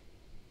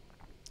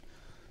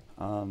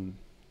 That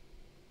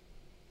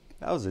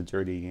was a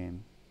dirty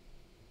game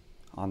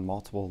on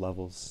multiple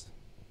levels.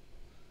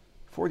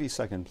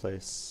 42nd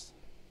place.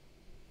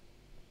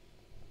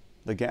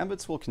 The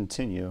Gambits will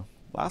continue.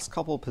 Last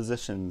couple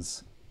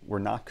positions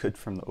were not good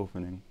from the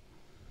opening.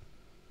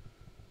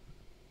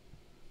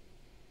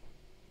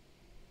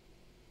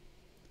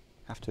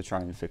 Have to try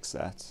and fix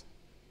that.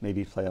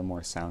 Maybe play a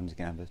more sound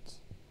Gambit.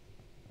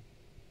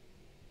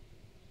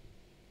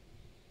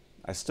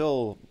 I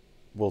still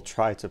will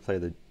try to play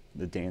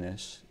the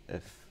Danish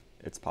if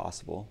it's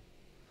possible.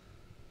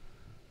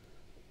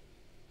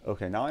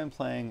 Okay, now I'm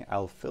playing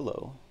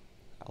Alfilo.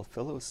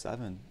 Alfilo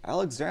 7.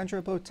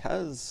 Alexandra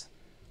Botez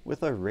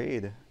with a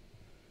raid.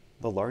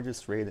 The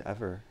largest raid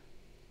ever.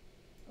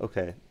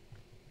 Okay.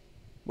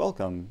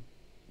 Welcome,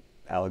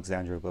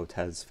 Alexandra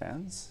Botez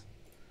fans.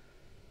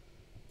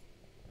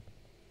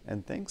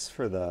 And thanks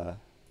for the...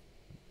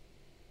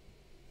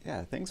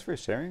 Yeah, thanks for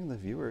sharing the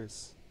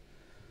viewers.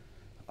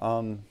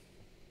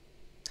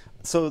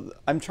 So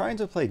I'm trying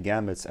to play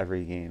Gambits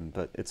every game,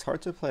 but it's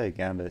hard to play a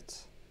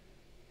Gambit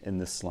in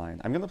this line.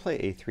 I'm going to play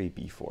a3,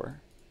 b4.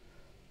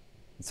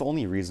 It's the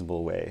only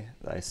reasonable way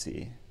that I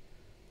see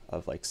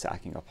of like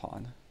sacking a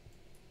pawn.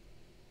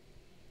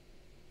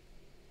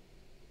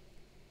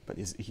 But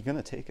is he going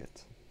to take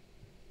it?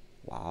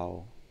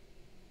 Wow.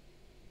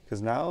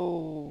 Because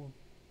now...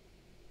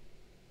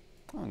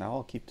 Oh, now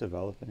I'll keep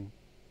developing.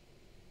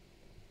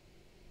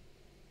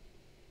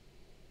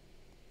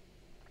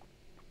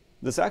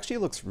 This actually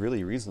looks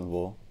really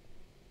reasonable.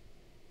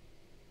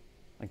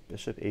 Like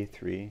bishop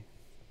a3.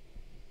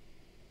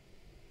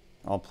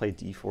 I'll play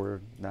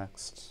d4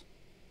 next.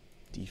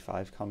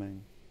 d5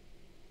 coming.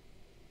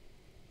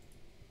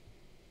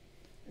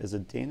 Is a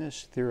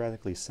Danish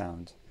theoretically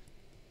sound?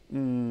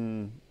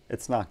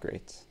 It's not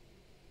great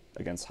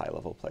against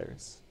high-level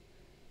players.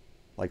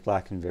 Like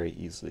black can very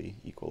easily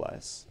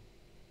equalize.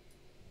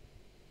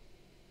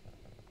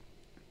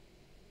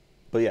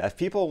 But yeah, if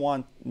people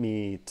want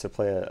me to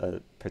play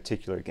a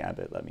particular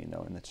gambit, let me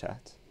know in the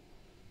chat.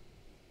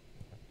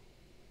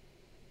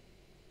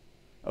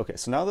 Okay,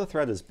 so now the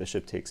threat is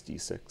bishop takes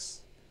d6,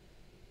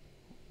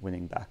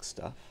 winning back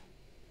stuff.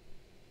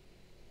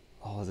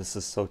 Oh, this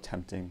is so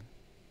tempting.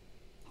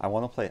 I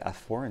want to play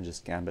f4 and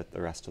just gambit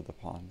the rest of the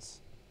pawns.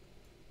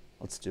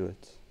 Let's do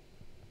it.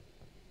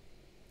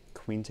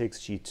 Queen takes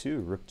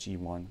g2, rook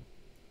g1.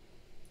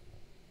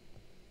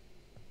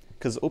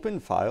 Because open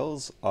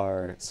files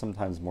are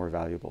sometimes more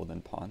valuable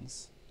than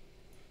pawns.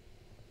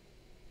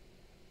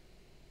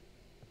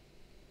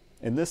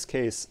 In this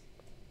case,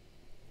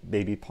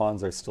 maybe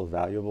pawns are still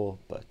valuable,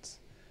 but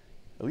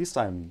at least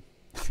I'm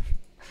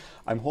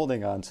I'm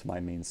holding on to my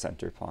main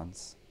center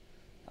pawns.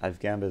 I've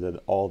gambited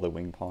all the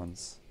wing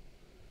pawns.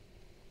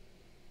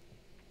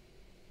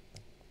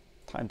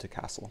 Time to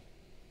castle.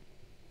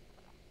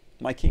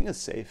 My king is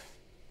safe.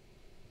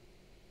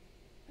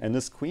 And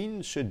this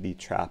queen should be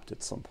trapped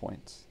at some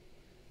point.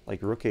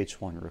 Like rook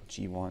h1, rook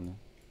g1.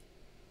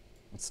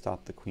 Let's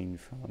stop the queen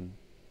from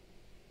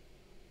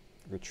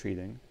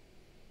retreating.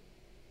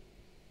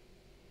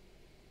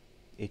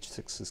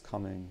 h6 is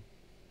coming,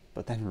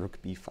 but then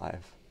rook b5.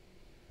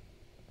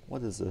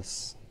 What is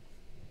this?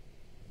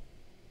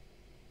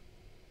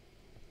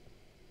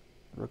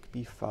 Rook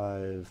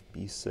b5,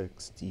 b6,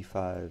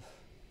 d5.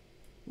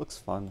 Looks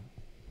fun.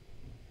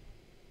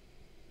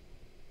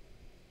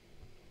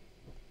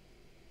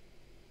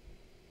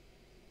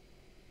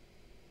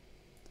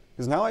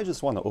 Because now I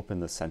just want to open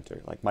the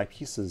center. Like my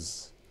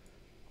pieces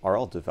are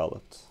all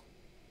developed,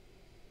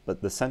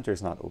 but the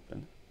center's not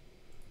open.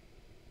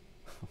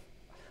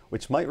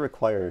 Which might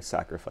require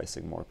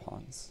sacrificing more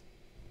pawns.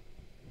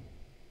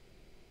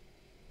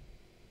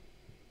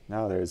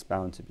 Now there's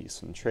bound to be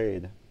some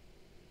trade.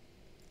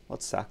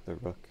 Let's sack the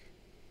rook.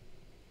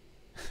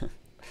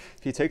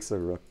 If he takes the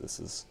rook,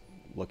 this is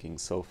looking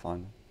so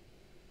fun.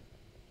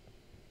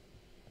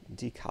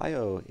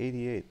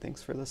 Dikayo88,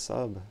 thanks for the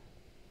sub.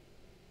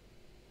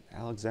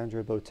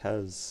 Alexandra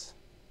Botez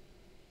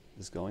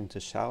is going to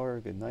shower.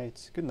 Good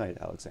night. Good night,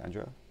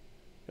 Alexandra.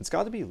 It's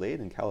got to be late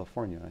in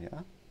California,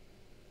 yeah?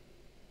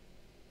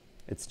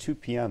 It's 2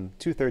 p.m.,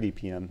 2:30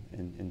 p.m.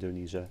 in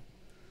Indonesia.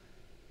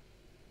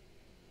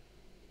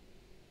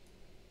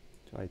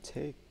 Do I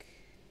take?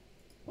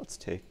 Let's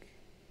take.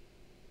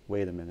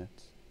 Wait a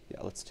minute.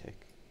 Yeah, let's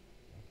take.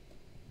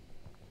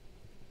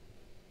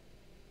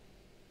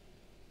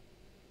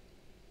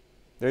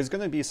 There's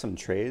going to be some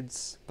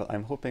trades, but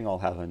I'm hoping I'll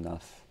have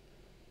enough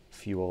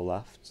fuel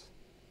left.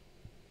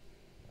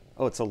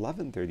 Oh, it's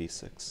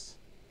 11:36.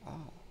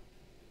 Ah,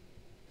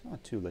 it's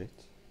not too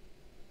late.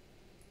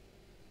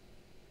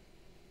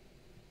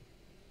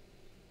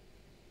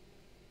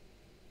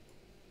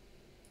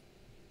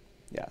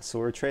 Yeah, so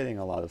we're trading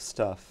a lot of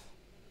stuff.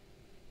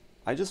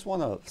 I just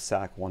want to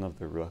sack one of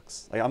the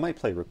rooks. Like I might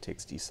play rook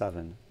takes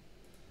d7.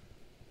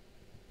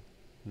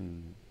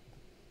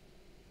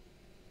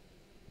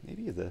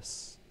 Maybe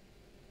this.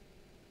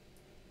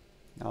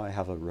 Now I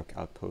have a rook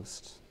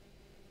outpost.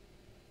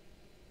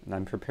 And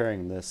I'm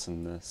preparing this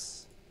and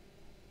this.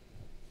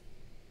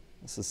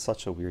 This is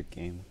such a weird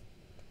game.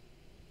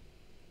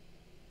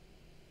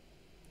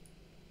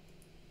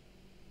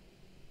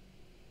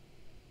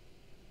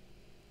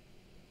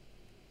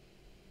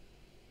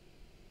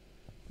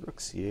 Rook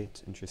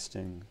c8,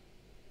 interesting.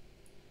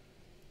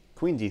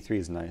 Queen d3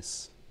 is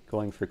nice.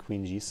 Going for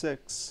queen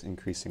g6,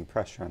 increasing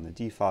pressure on the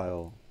d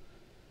file.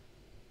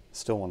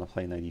 Still want to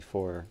play knight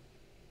e4.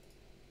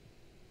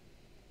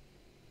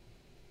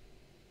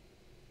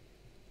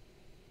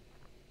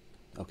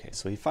 Okay,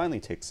 so he finally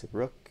takes a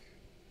rook.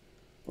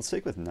 Let's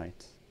take with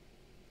knight.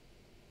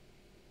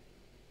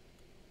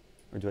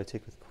 Or do I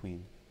take with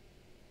queen?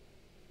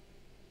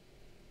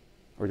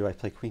 Or do I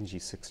play queen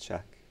g6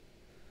 check?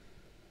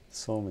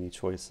 So many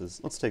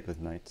choices. Let's take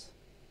with knight.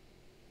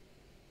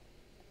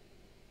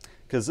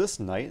 Because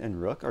this knight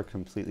and rook are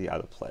completely out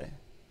of play.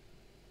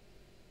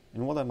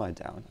 And what am I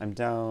down? I'm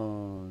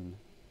down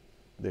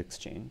the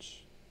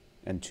exchange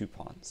and 2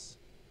 pawns,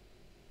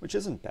 which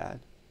isn't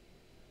bad.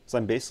 So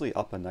I'm basically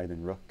up a knight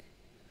and rook.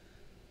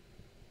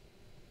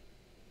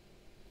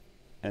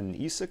 And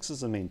e6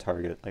 is the main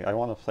target. Like I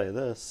want to play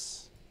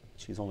this,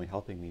 which he's only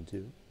helping me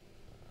do.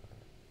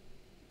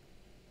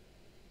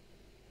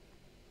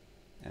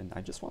 And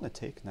I just want to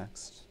take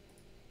next.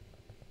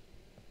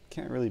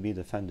 Can't really be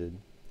defended.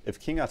 If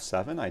king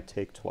f7, I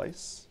take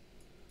twice.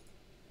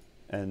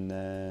 And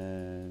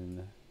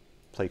then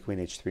play queen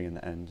h3 in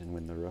the end and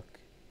win the rook.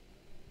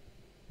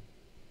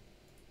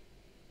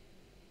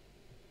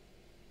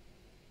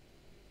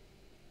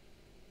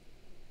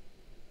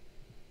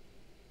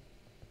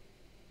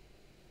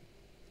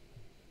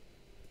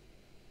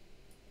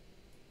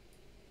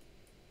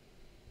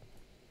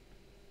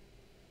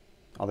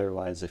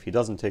 Otherwise, if he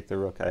doesn't take the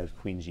rook, I have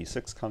queen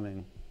g6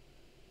 coming.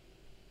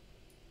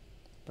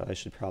 But I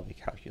should probably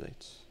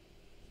calculate.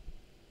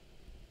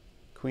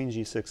 Queen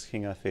g6,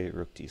 king f8,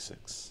 rook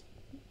d6.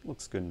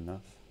 Looks good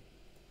enough.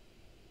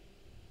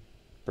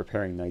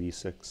 Preparing knight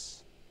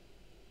e6.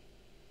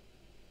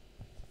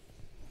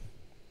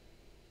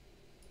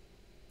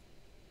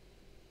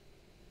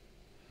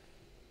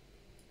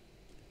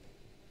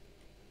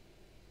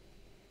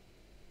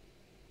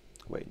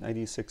 Wait, knight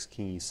e6,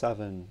 king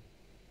e7.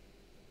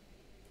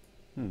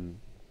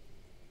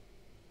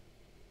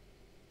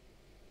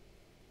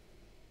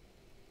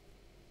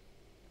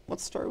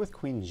 Let's start with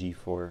queen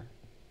g4,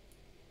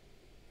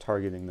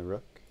 targeting the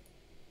rook.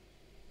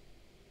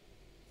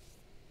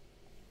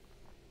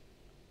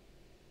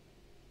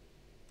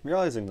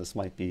 Realizing this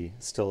might be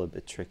still a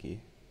bit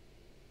tricky.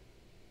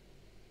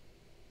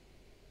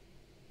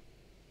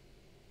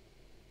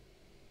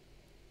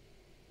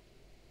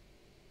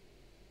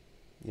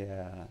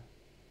 Yeah.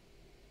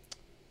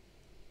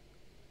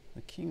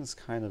 The king's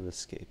kind of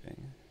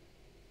escaping.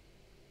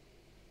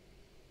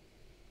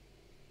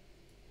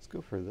 Let's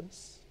go for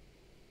this.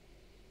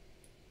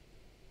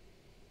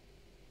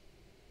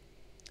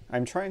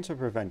 I'm trying to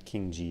prevent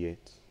king g8,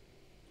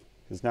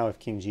 because now if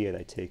king g8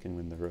 I take and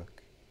win the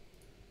rook.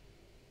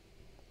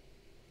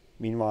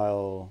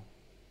 Meanwhile,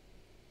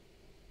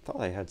 I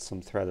thought I had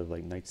some threat of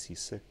like knight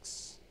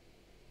c6.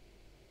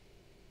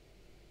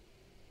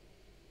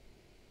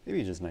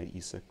 Maybe just knight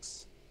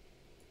e6.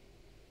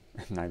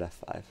 Knight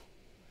f5.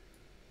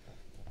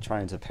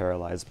 Trying to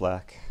paralyze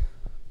black.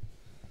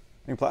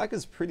 I mean, black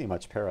is pretty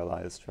much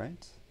paralyzed,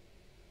 right?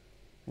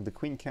 And the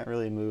queen can't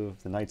really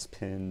move, the knight's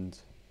pinned.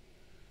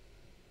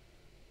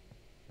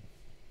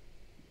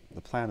 The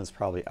plan is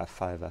probably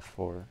f5, f4,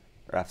 or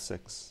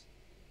f6.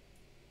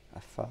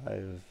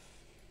 f5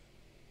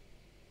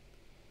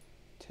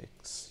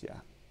 takes, yeah.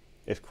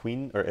 If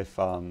queen, or if,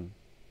 oh,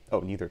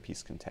 neither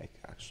piece can take,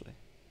 actually.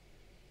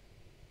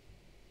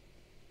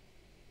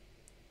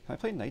 Can I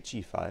play knight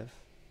g5?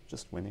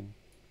 Just winning.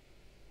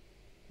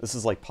 This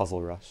is like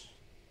puzzle rush.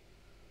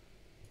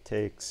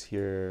 Takes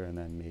here, and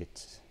then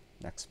mate,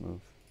 next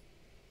move.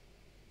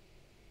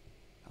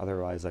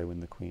 Otherwise, I win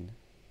the queen.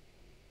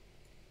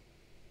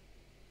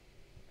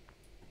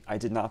 I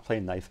did not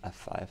play knife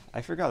f5.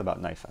 I forgot about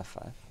knife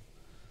f5.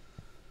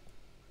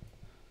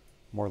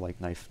 More like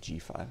knife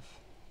g5.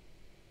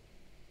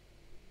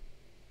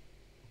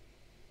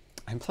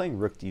 I'm playing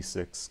rook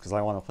d6 because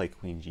I want to play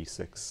queen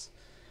g6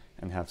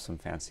 and have some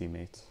fancy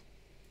mate.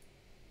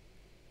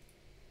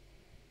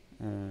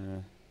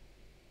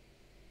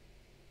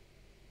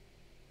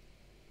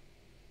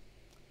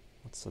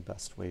 What's the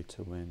best way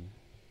to win?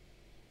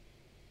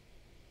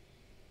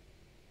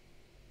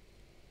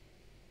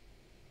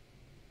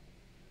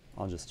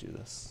 I'll just do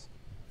this.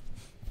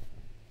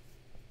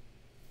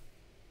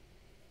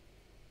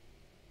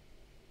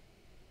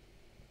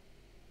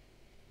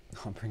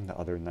 I'll bring the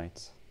other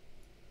knight.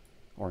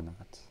 Or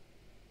not.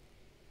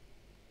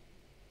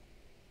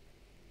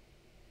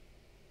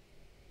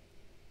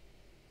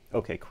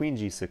 Okay, queen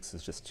g6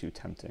 is just too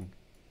tempting.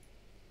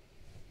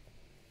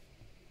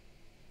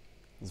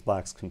 This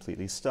black's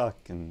completely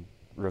stuck, and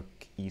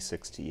rook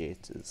e6 to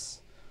e8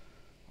 is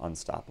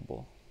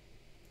unstoppable.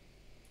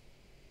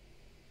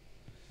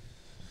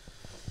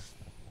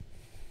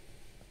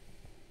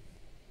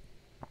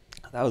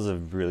 That was a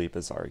really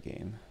bizarre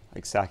game.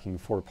 Like sacking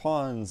 4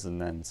 pawns,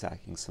 and then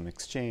sacking some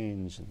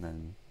exchange, and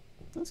then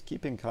just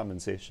keeping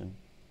compensation.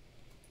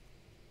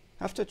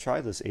 Have to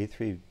try this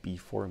a3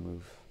 b4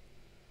 move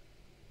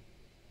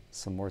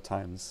some more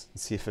times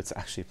and see if it's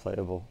actually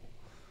playable.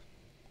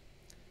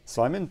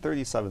 So I'm in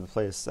 37th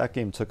place. That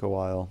game took a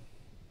while.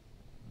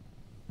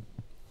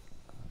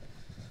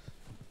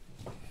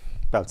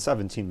 About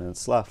 17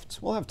 minutes left.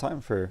 We'll have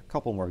time for a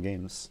couple more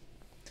games.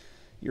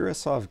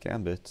 Latvian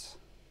Gambit.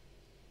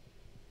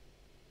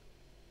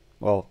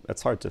 Well,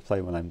 it's hard to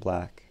play when I'm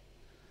black.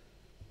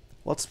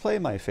 Let's play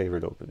my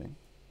favorite opening.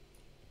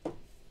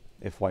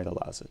 If white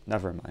allows it.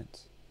 Never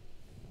mind.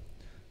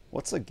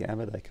 What's a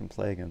gambit I can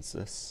play against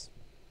this?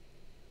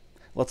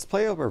 Let's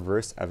play a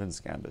reverse Evans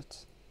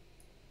Gambit.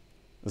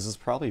 This is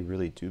probably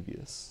really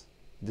dubious.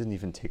 He didn't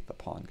even take the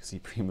pawn because he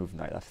pre-moved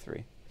knight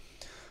f3.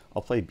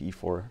 I'll play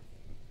b4.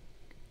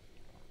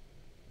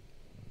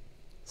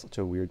 Such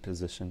a weird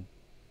position.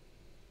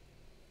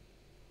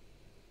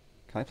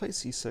 Can I play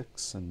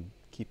c6 and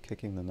keep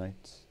kicking the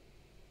knight?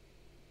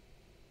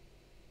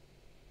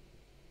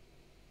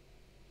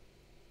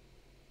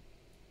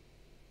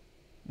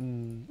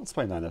 Let's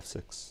play knight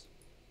f6.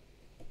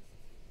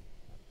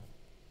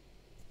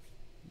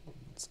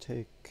 Let's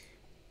take...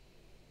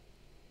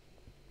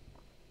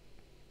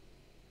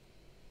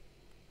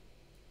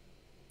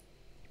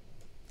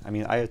 I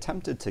mean, I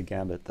attempted to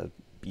gambit the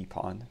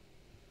b-pawn.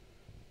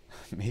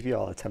 Maybe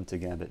I'll attempt to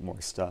gambit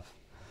more stuff.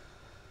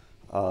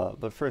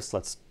 But first,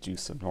 let's do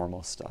some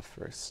normal stuff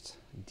first.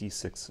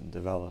 d6 and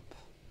develop.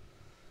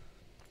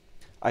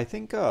 I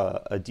think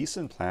a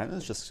decent plan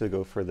is just to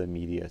go for the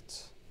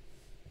immediate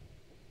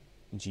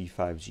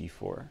g5,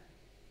 g4.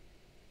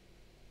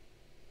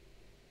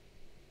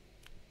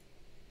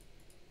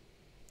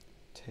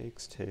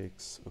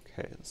 Takes.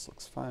 Okay, this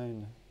looks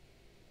fine.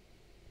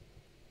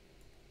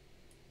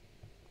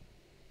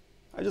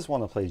 I just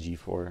want to play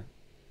g4.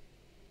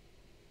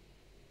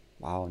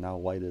 Wow, now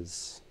white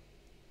is...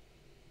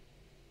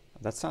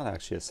 That's not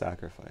actually a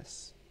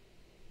sacrifice.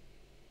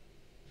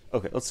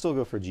 Okay, let's still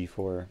go for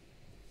g4.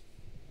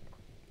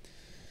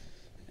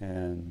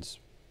 And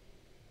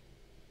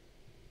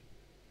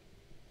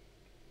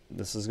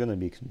this is going to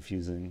be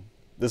confusing.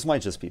 This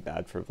might just be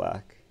bad for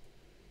black.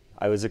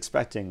 I was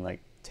expecting,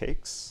 like,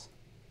 takes.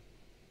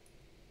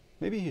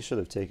 Maybe he should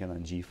have taken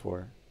on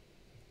g4.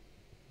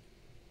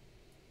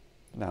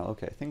 Now,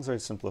 okay, things are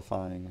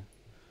simplifying.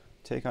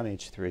 Take on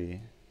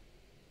h3.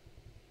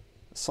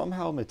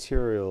 Somehow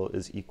material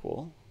is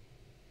equal.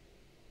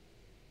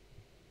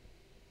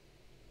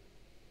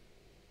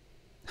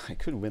 I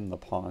could win the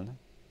pawn.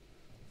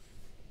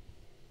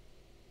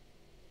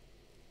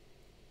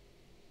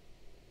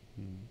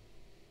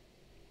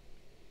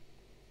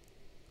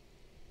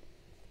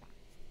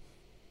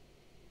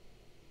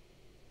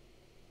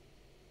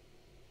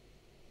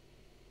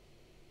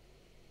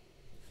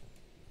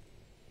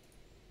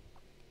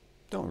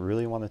 Don't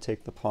really want to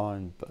take the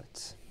pawn,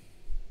 but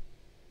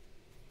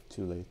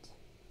too late.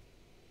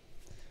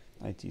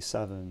 Knight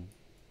d7.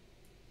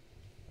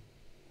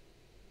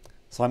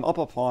 So I'm up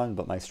a pawn,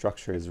 but my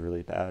structure is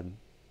really bad.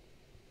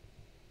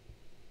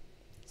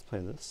 Let's play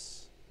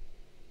this.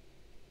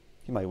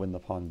 He might win the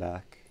pawn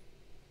back.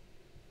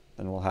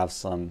 Then we'll have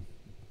some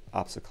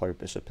opposite color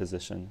bishop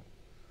position.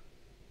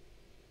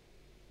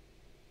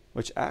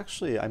 Which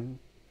actually, I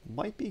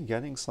might be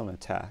getting some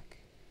attack.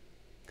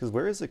 Because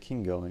where is the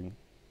king going?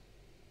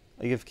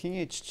 Like if king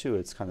h2,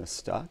 it's kind of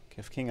stuck.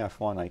 If king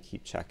f1, I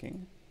keep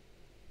checking.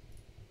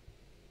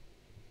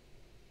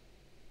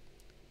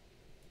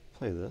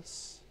 Play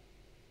this.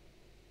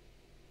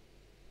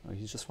 Oh,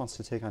 he just wants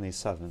to take on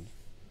a7.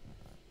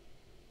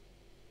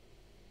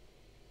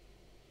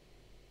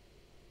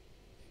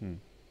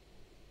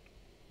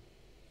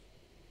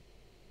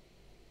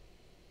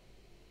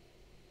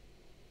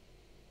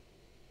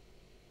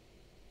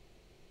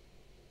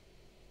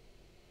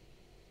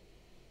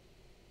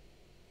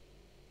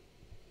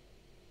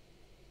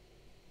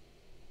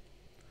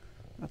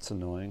 That's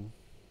annoying.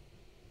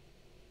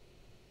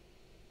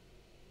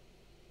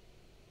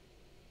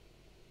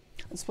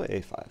 Let's play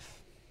a5.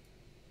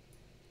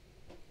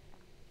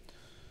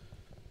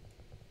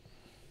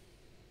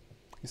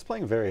 He's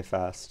playing very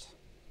fast.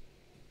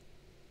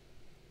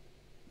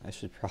 I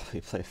should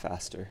probably play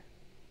faster.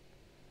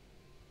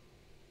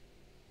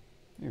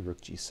 Maybe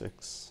rook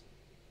g6.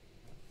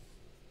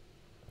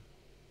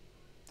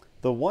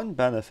 The one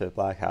benefit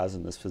black has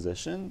in this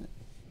position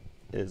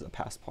is a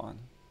pass pawn.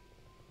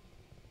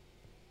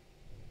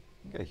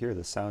 I think I hear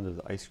the sound of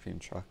the ice cream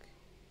truck.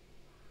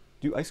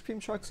 Do ice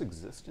cream trucks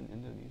exist in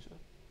Indonesia?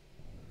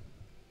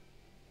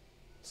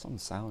 Some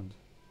sound.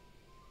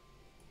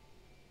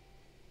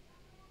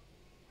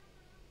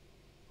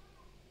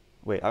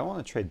 Wait, I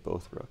want to trade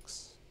both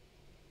rooks.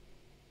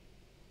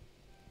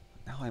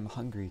 Now I'm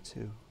hungry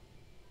too.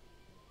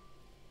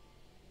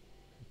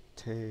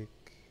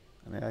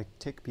 I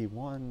take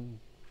b1.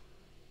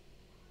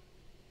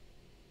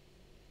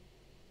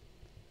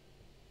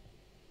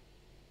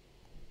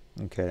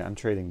 Okay, I'm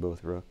trading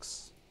both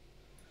rooks.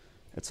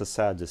 It's a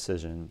sad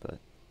decision, but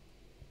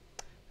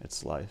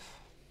it's life.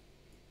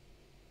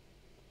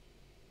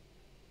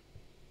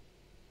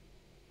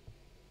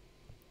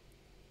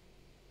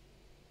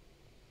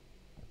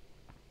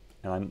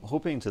 And I'm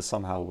hoping to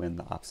somehow win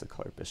the opposite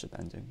color bishop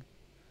ending,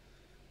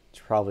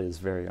 which probably is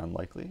very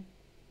unlikely.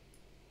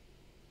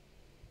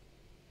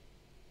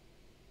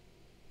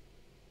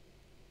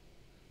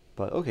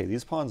 But okay,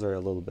 these pawns are a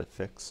little bit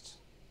fixed,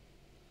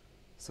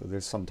 so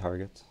there's some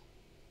target.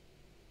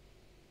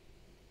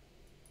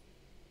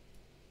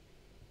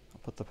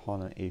 I'll put the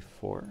pawn on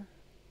a4.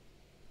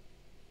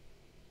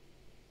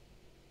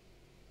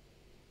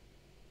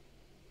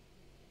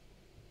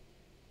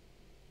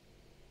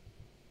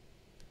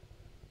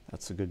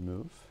 That's a good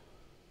move.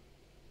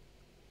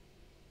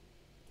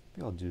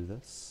 Maybe I'll do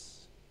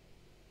this.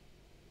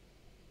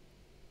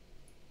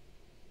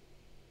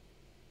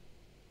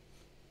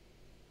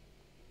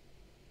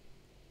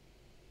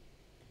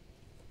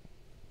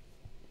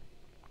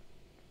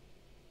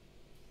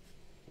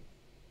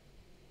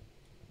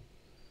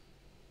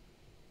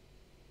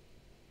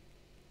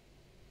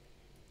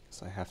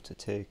 So I have to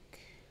take.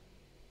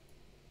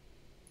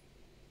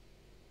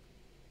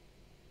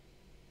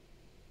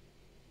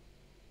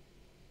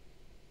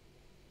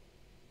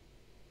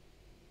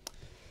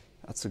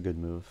 That's a good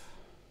move.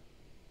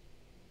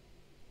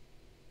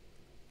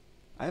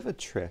 I have a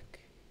trick.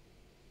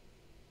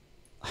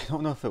 I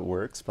don't know if it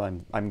works, but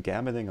I'm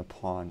gambiting a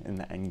pawn in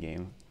the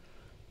endgame.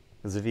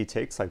 Because if he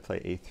takes, I play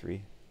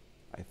a3,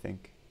 I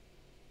think.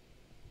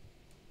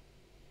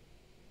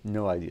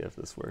 No idea if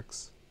this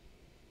works.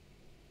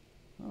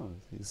 Oh,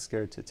 he's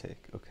scared to take.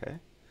 Okay.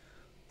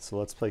 So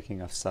let's play king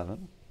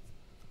f7.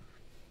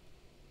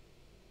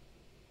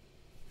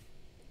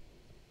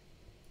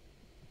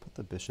 Put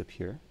the bishop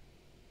here,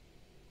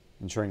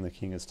 ensuring the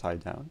king is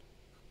tied down.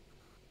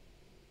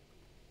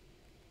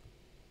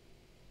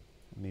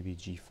 maybe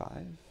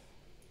g5.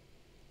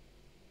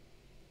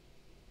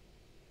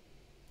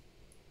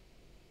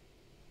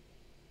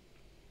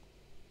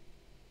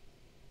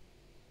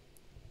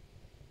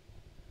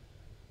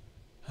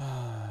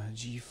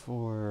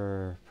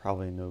 G4,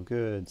 probably no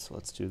good, so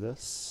let's do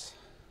this.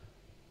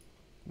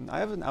 I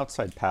have an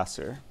outside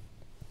passer.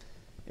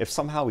 If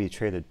somehow we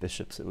traded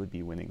bishops, it would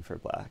be winning for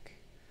black.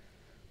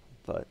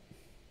 But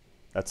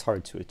that's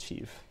hard to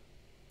achieve.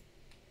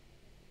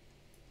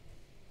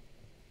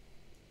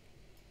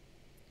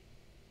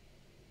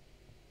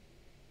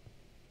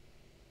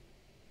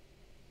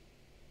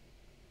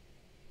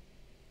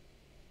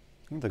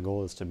 I think the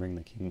goal is to bring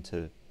the king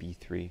to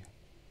b3.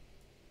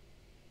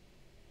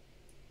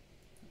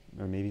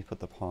 Or maybe put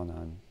the pawn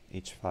on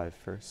h5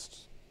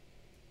 first.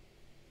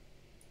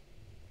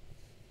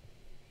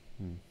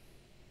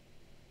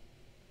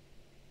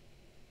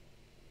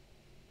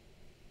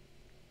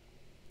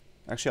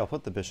 Actually, I'll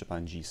put the bishop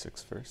on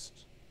g6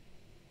 first.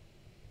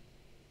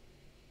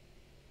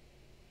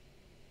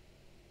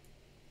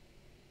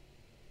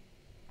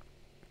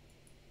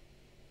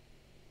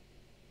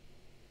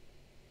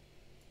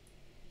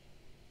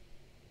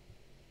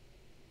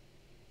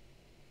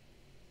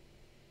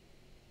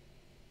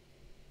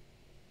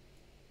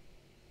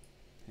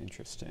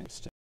 Interesting.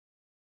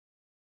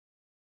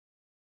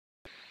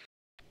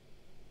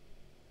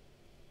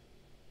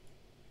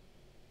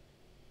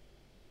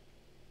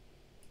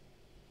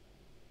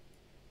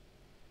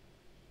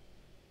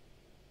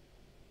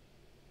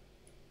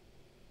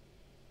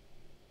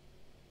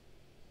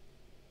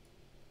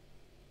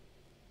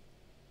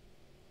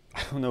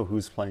 I don't know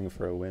who's playing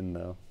for a win,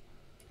 though.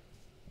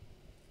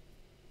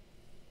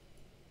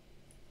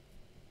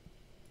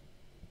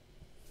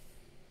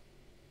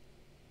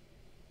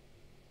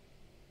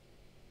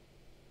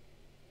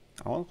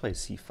 I want to play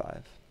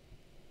c5.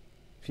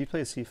 If he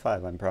plays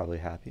c5, I'm probably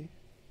happy.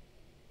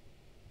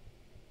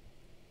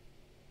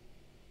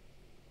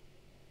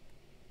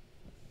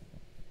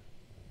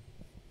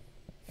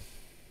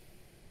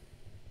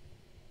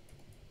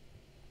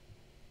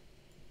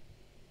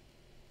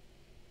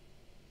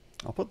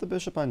 I'll put the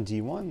bishop on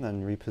d1,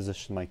 then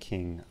reposition my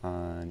king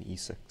on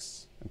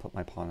e6, and put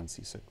my pawn on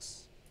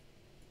c6.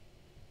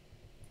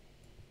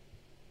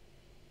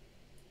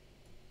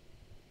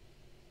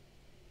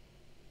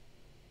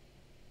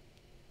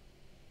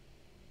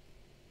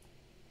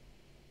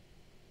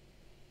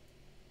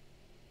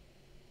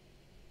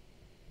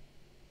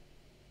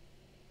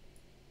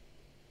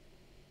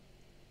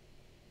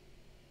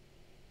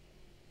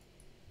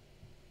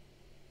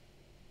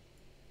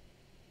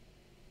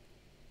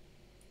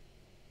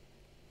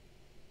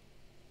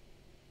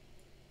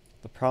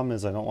 The problem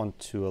is I don't want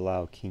to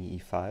allow king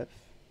e5.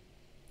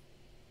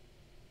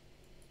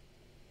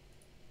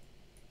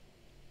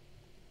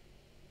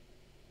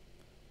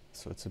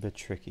 So it's a bit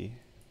tricky.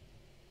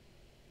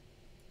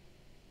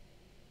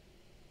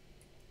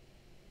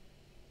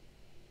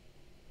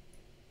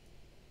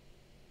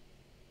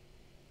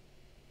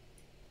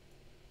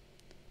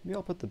 Maybe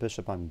I'll put the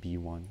bishop on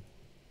b1.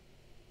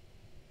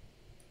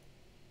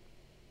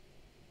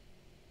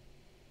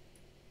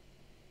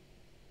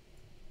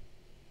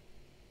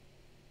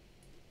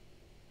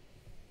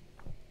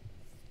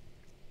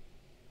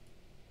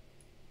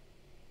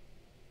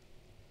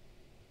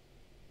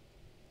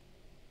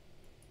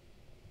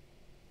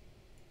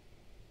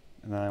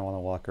 And then I want to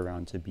walk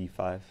around to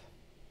b5.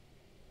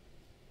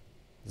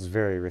 It's a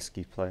very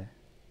risky play.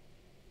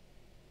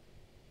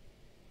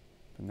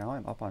 But now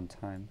I'm up on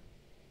time.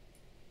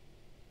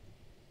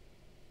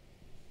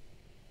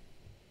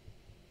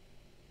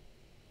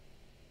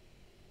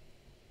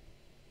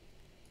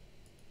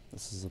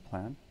 This is the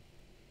plan.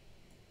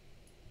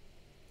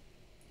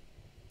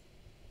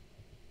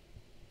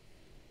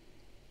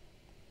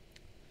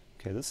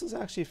 Okay, this is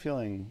actually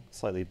feeling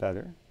slightly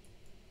better.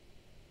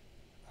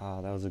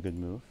 That was a good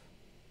move.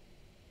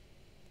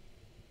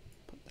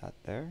 Put that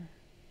there.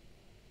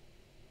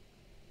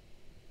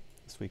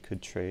 This we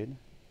could trade.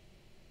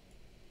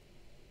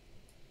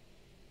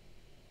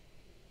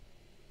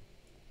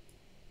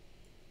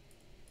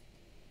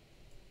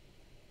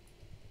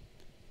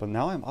 But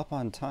now I'm up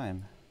on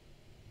time.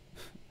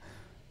 I'm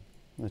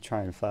going to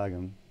try and flag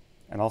him.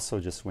 And also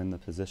just win the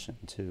position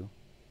too.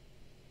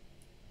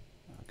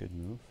 Good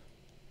move.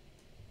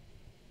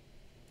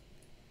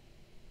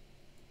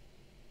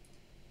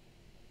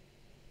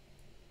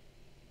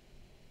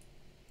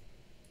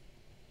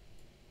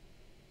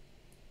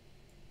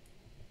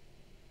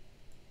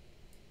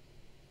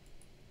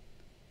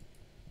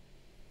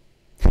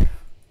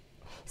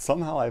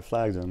 Somehow I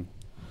flagged him.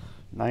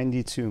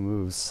 92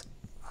 moves.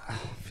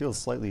 Feels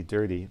slightly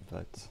dirty,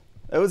 but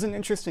it was an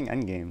interesting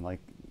endgame. Like,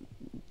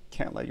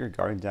 can't let your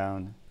guard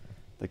down.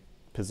 The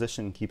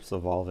position keeps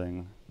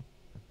evolving.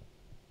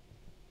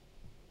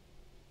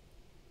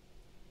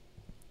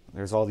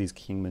 There's all these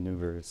king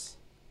maneuvers.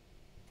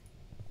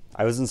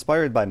 I was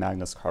inspired by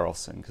Magnus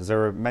Carlsen because there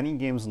were many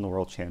games in the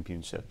World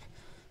Championship.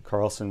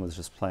 Carlsen was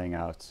just playing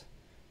out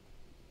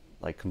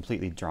like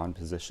completely drawn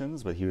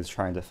positions, but he was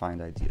trying to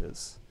find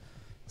ideas.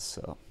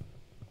 So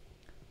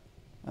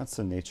That's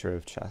the nature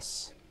of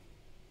chess.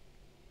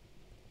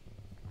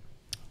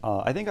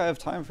 I think I have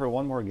time for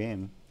one more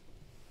game.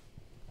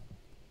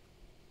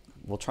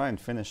 We'll try and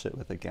finish it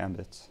with a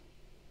gambit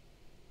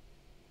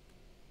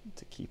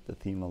to keep the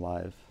theme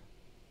alive.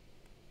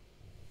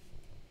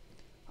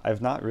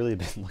 I've not really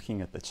been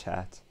looking at the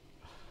chat.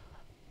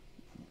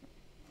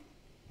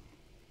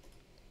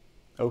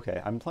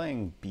 Okay, I'm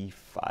playing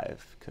b5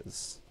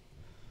 because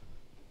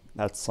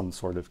that's some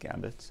sort of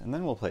gambit, and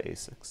then we'll play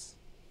a6.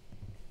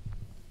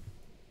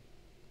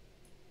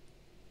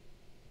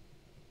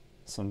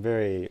 Some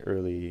very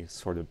early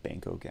sort of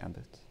banco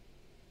gambit.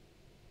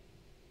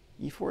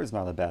 e4 is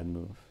not a bad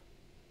move.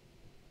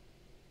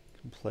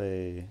 Can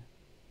play.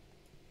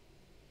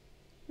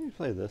 Let me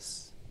play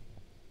this.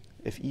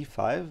 If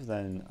e5,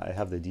 then I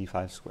have the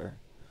d5 square.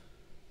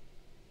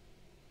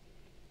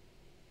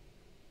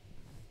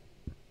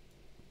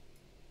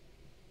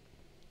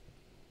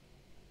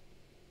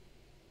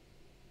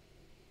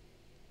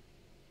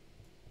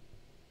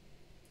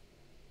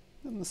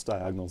 And this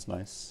diagonal's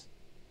nice.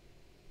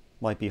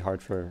 Might be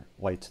hard for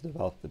white to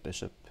develop the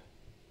bishop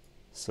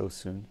so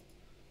soon.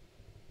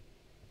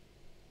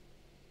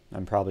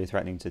 I'm probably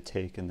threatening to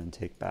take and then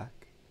take back.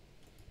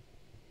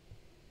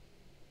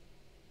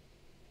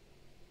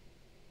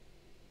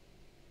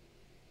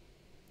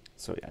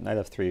 So yeah, knight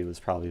f3 was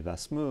probably the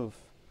best move.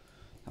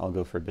 I'll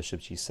go for bishop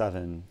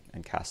g7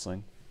 and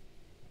castling.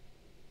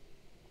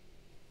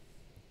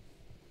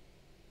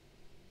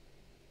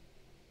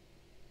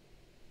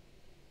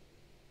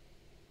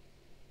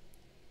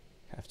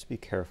 I have to be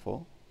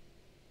careful.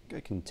 I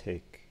think I can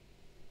take,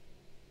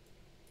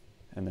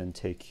 and then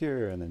take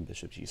here, and then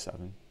bishop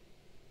g7.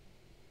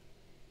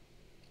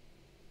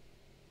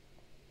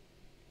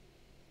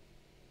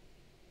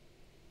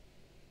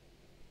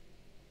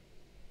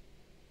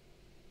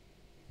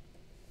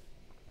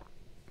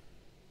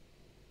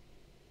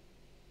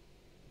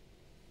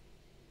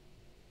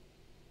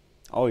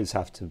 Always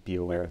have to be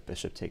aware if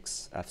bishop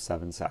takes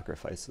f7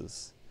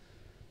 sacrifices,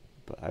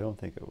 but I don't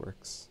think it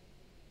works.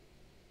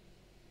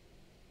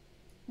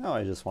 No,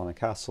 I just want a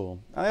castle.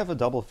 I have a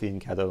double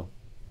fianchetto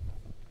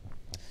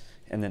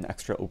and an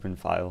extra open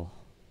file.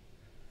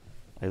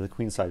 Like the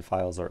queenside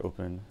files are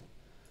open,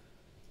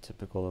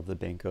 typical of the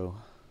banco.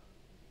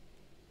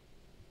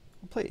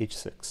 I'll play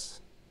h6.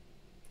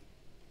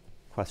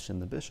 Question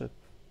the bishop.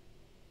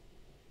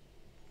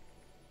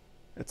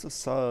 It's a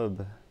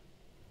sub.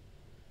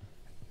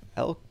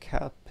 El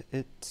Cap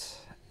It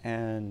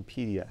and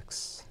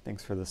PDX.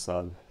 Thanks for the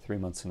sub. 3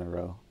 months in a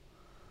row.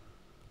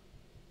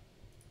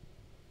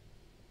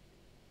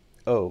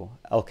 Oh,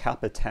 El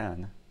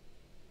Capitan.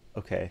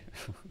 Okay.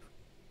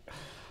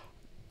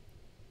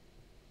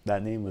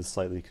 That name was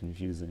slightly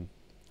confusing.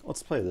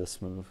 Let's play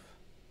this move.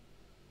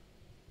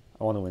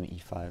 I want to win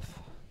e5.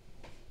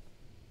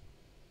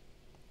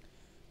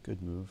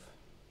 Good move.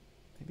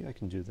 Maybe I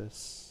can do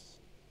this.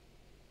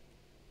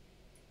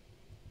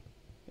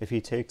 If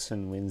he takes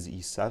and wins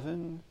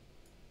e7,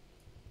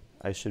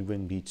 I should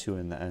win b2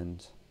 in the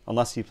end.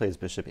 Unless he plays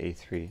bishop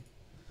a3,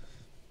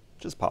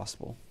 which is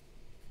possible.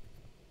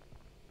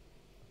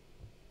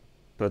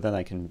 But then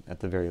I can, at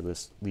the very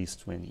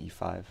least, win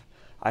e5.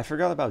 I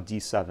forgot about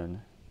d7.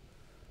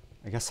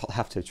 I guess I'll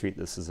have to treat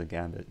this as a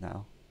gambit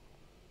now.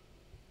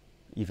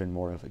 Even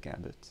more of a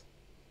gambit.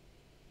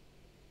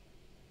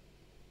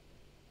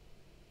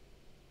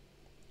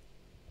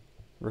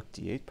 Rook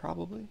d8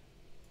 probably?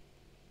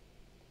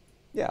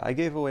 Yeah, I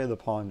gave away the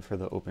pawn for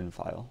the open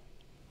file.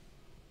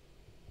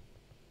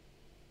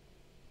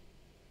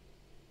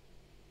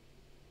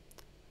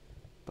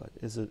 But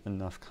is it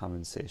enough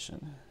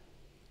compensation?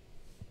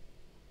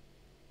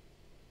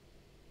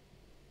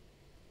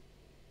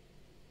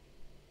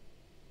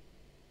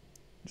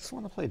 I just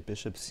want to play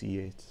bishop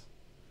c8,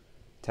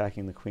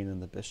 attacking the queen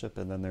and the bishop,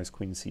 and then there's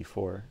queen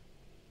c4.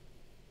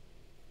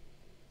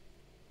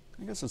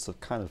 I guess it's a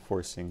kind of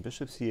forcing.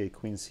 Bishop c8,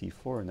 queen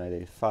c4, knight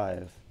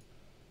a5.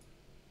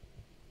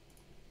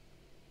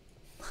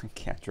 I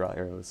can't draw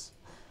arrows.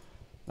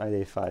 Knight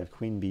a5,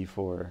 queen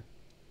b4.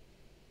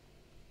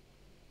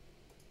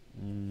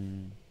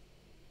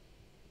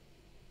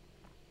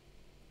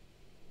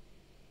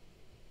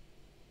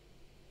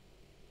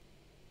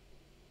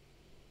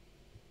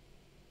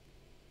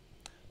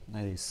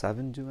 Knight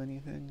a7 do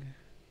anything?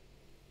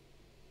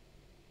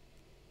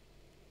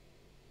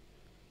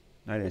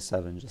 Knight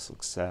a7 just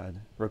looks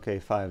sad. Rook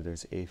a5,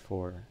 there's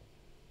a4.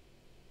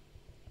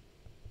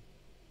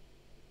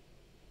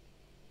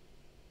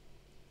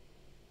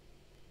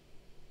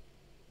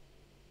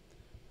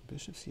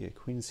 Bishop c8,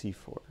 queen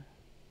c4.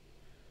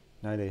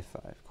 Knight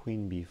a5,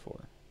 queen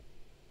b4.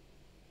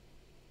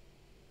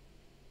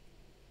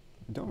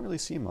 I don't really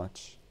see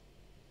much.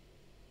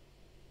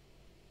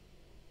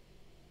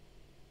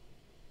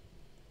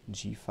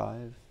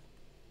 g5.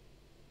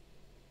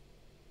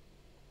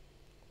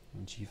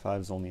 g5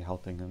 is only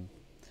helping him.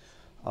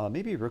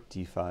 Maybe rook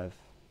d5.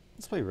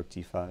 Let's play rook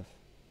d5.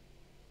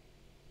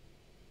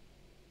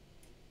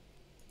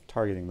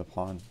 Targeting the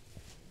pawn.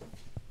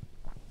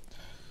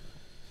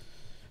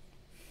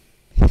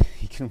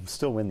 can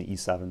still win the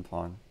e7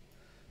 pawn,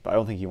 but I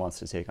don't think he wants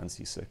to take on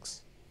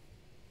c6.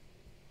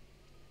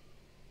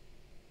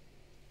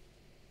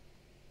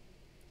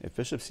 If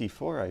bishop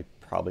c4, I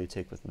probably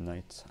take with the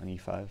knight on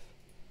e5.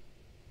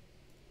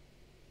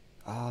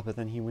 Ah, but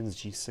then he wins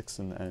g6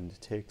 in the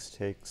end. Takes,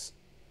 takes,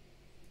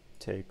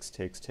 takes,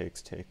 takes,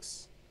 takes,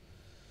 takes.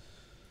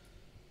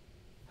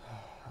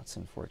 That's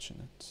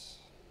unfortunate.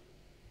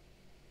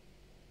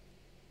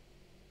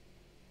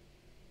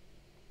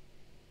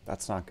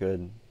 That's not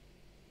good.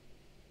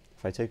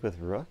 If I take with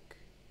rook,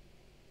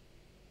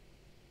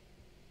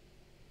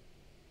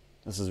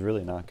 this is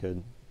really not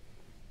good.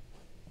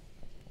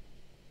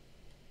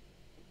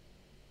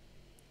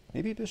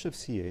 Maybe bishop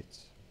c8.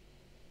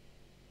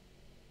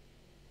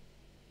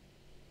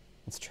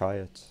 Let's try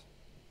it.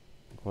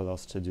 What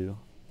else to do?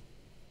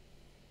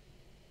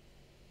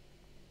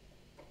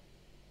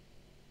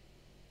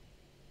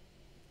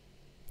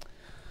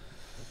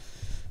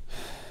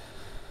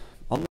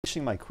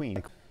 Unleashing my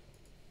queen.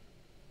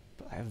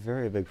 But I have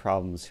very big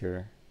problems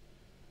here.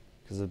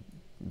 Because the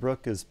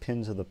rook is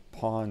pinned to the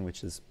pawn,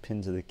 which is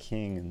pinned to the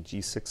king, and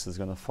g6 is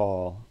going to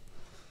fall.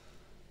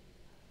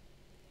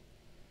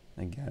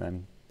 Again,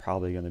 I'm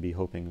probably going to be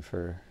hoping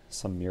for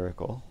some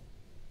miracle.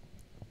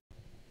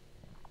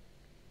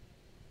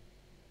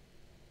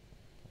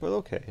 But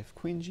okay, if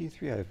queen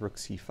g3, I have rook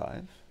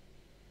c5.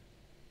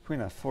 Queen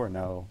f4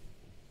 now.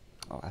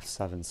 Oh,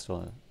 f7 is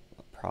still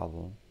a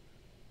problem.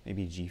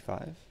 Maybe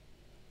g5.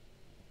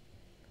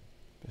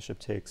 Bishop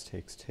takes,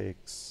 takes,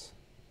 takes.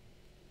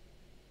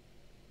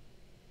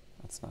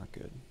 That's not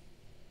good.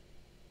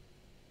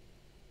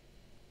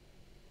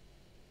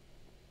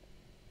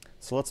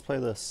 So let's play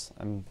this.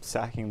 I'm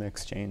sacking the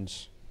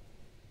exchange,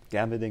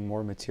 gambiting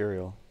more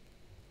material.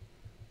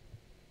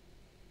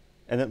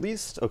 And at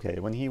least, okay,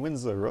 when he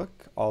wins the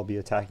rook, I'll be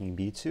attacking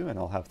b2 and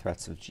I'll have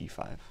threats of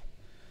g5.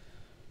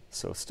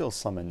 So still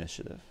some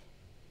initiative.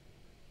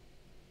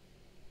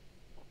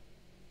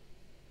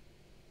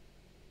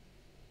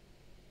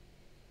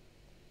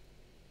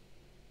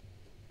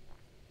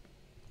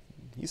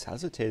 He's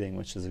hesitating,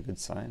 which is a good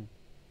sign.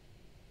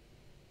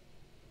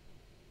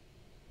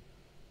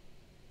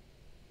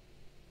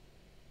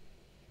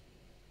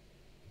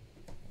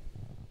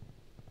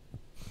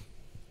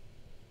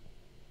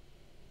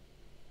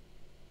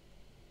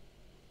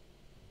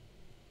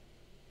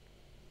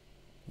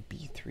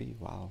 b3,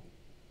 wow.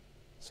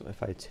 So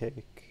if I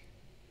take,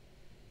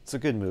 it's a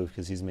good move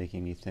because he's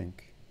making me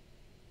think.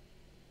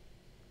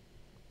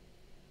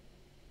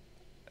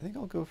 I think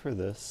I'll go for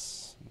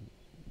this.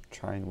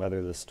 Try and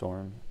weather the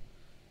storm.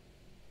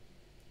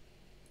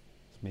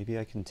 So maybe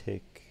I can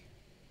take,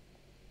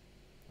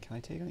 can I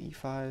take on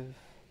e5?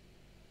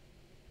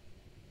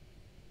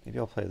 Maybe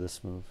I'll play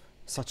this move.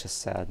 Such a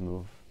sad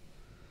move.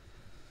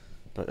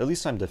 But at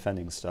least I'm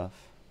defending stuff.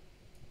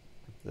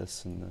 Like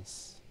this and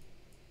this.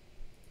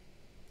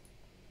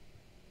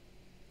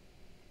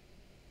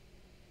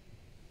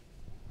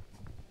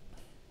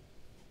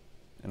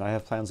 And I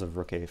have plans of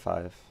rook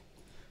a5.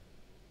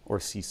 Or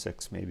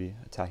c6 maybe,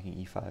 attacking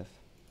e5.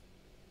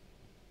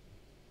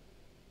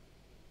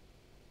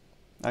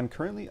 I'm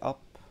currently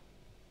up,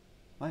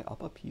 am I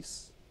up a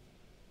piece?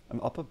 I'm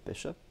up a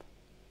bishop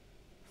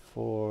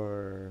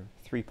for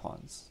 3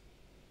 pawns.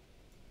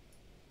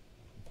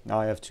 Now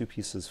I have 2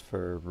 pieces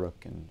for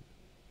rook and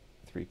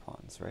 3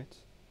 pawns, right?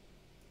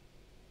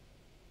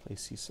 Play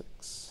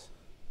c6.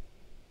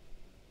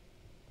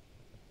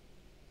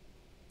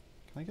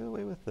 Can I get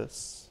away with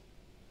this?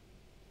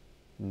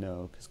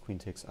 No, because queen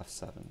takes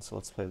f7, so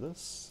let's play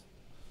this.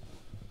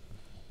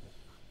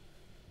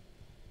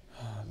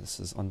 This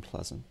is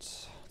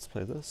unpleasant. Let's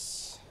play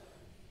this.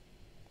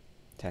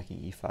 Attacking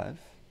e5.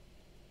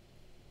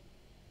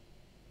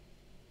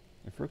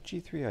 If rook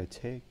g3, I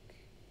take.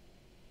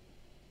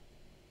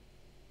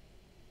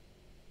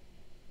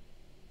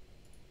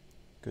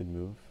 Good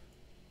move.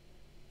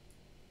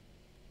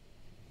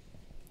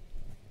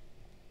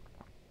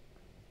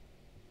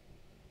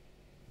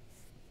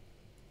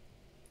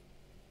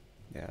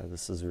 Yeah,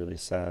 this is really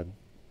sad.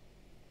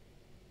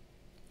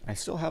 I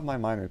still have my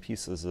minor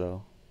pieces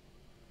though.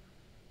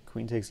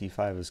 Queen takes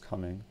e5 is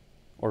coming,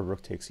 or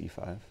rook takes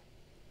e5.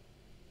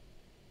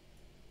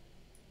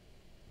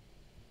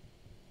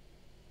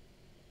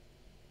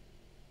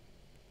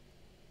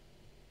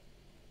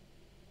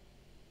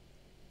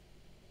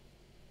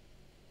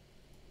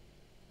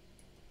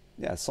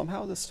 Yeah,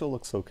 somehow this still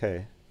looks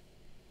okay.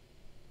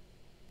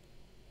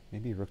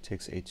 Maybe rook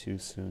takes a2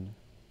 soon.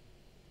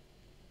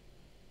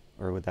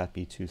 Or would that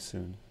be too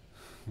soon?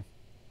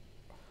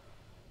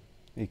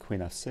 Maybe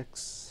queen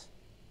f6.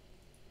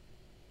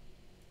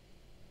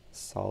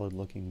 Solid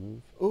looking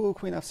move. Oh,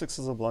 queen f6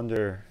 is a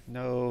blunder.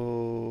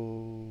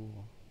 No.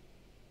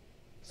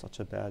 Such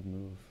a bad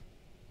move.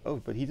 Oh,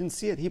 but he didn't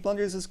see it. He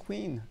blunders his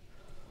queen.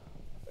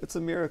 It's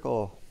a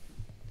miracle.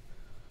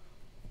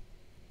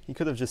 He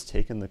could have just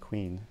taken the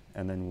queen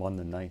and then won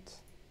the knight.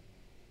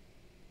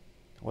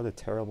 What a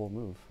terrible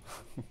move.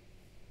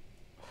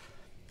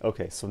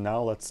 Okay, so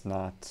now let's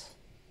not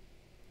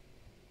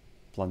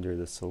blunder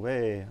this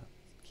away.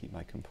 Keep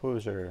my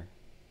composure.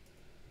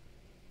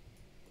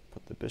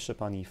 Put the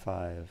bishop on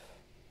e5.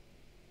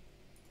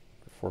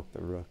 Fork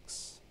the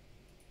rooks.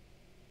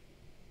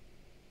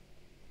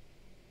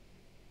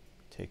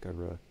 Take a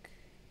rook.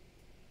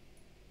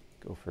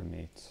 Go for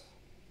mate.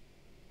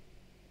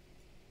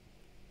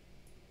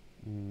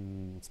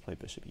 Let's play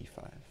bishop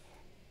e5.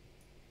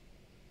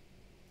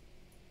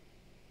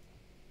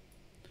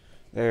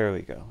 There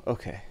we go.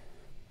 Okay.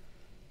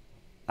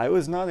 I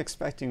was not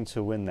expecting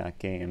to win that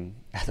game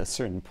at a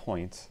certain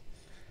point.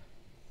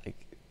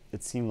 Like,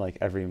 it seemed like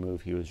every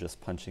move he was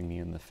just punching me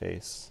in the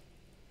face.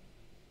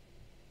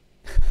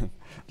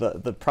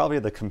 Probably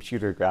the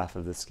computer graph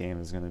of this game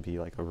is going to be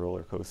like a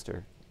roller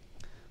coaster.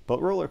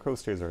 But roller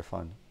coasters are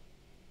fun.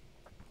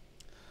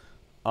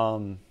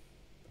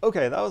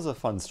 Okay, that was a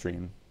fun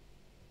stream.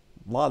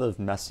 A lot of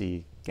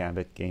messy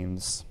Gambit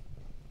games.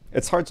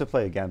 It's hard to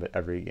play a Gambit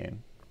every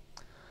game.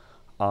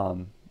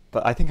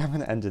 But I think I'm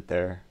going to end it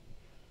there,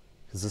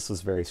 because this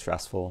was very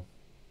stressful.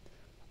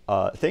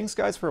 Thanks,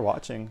 guys, for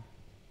watching.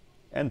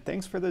 And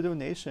thanks for the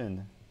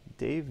donation,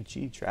 Dave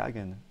G.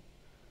 Dragon.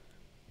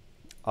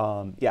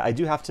 Yeah, I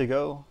do have to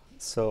go,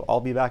 so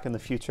I'll be back in the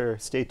future.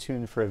 Stay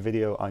tuned for a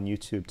video on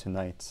YouTube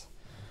tonight,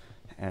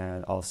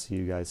 and I'll see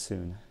you guys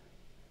soon.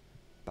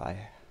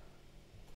 Bye.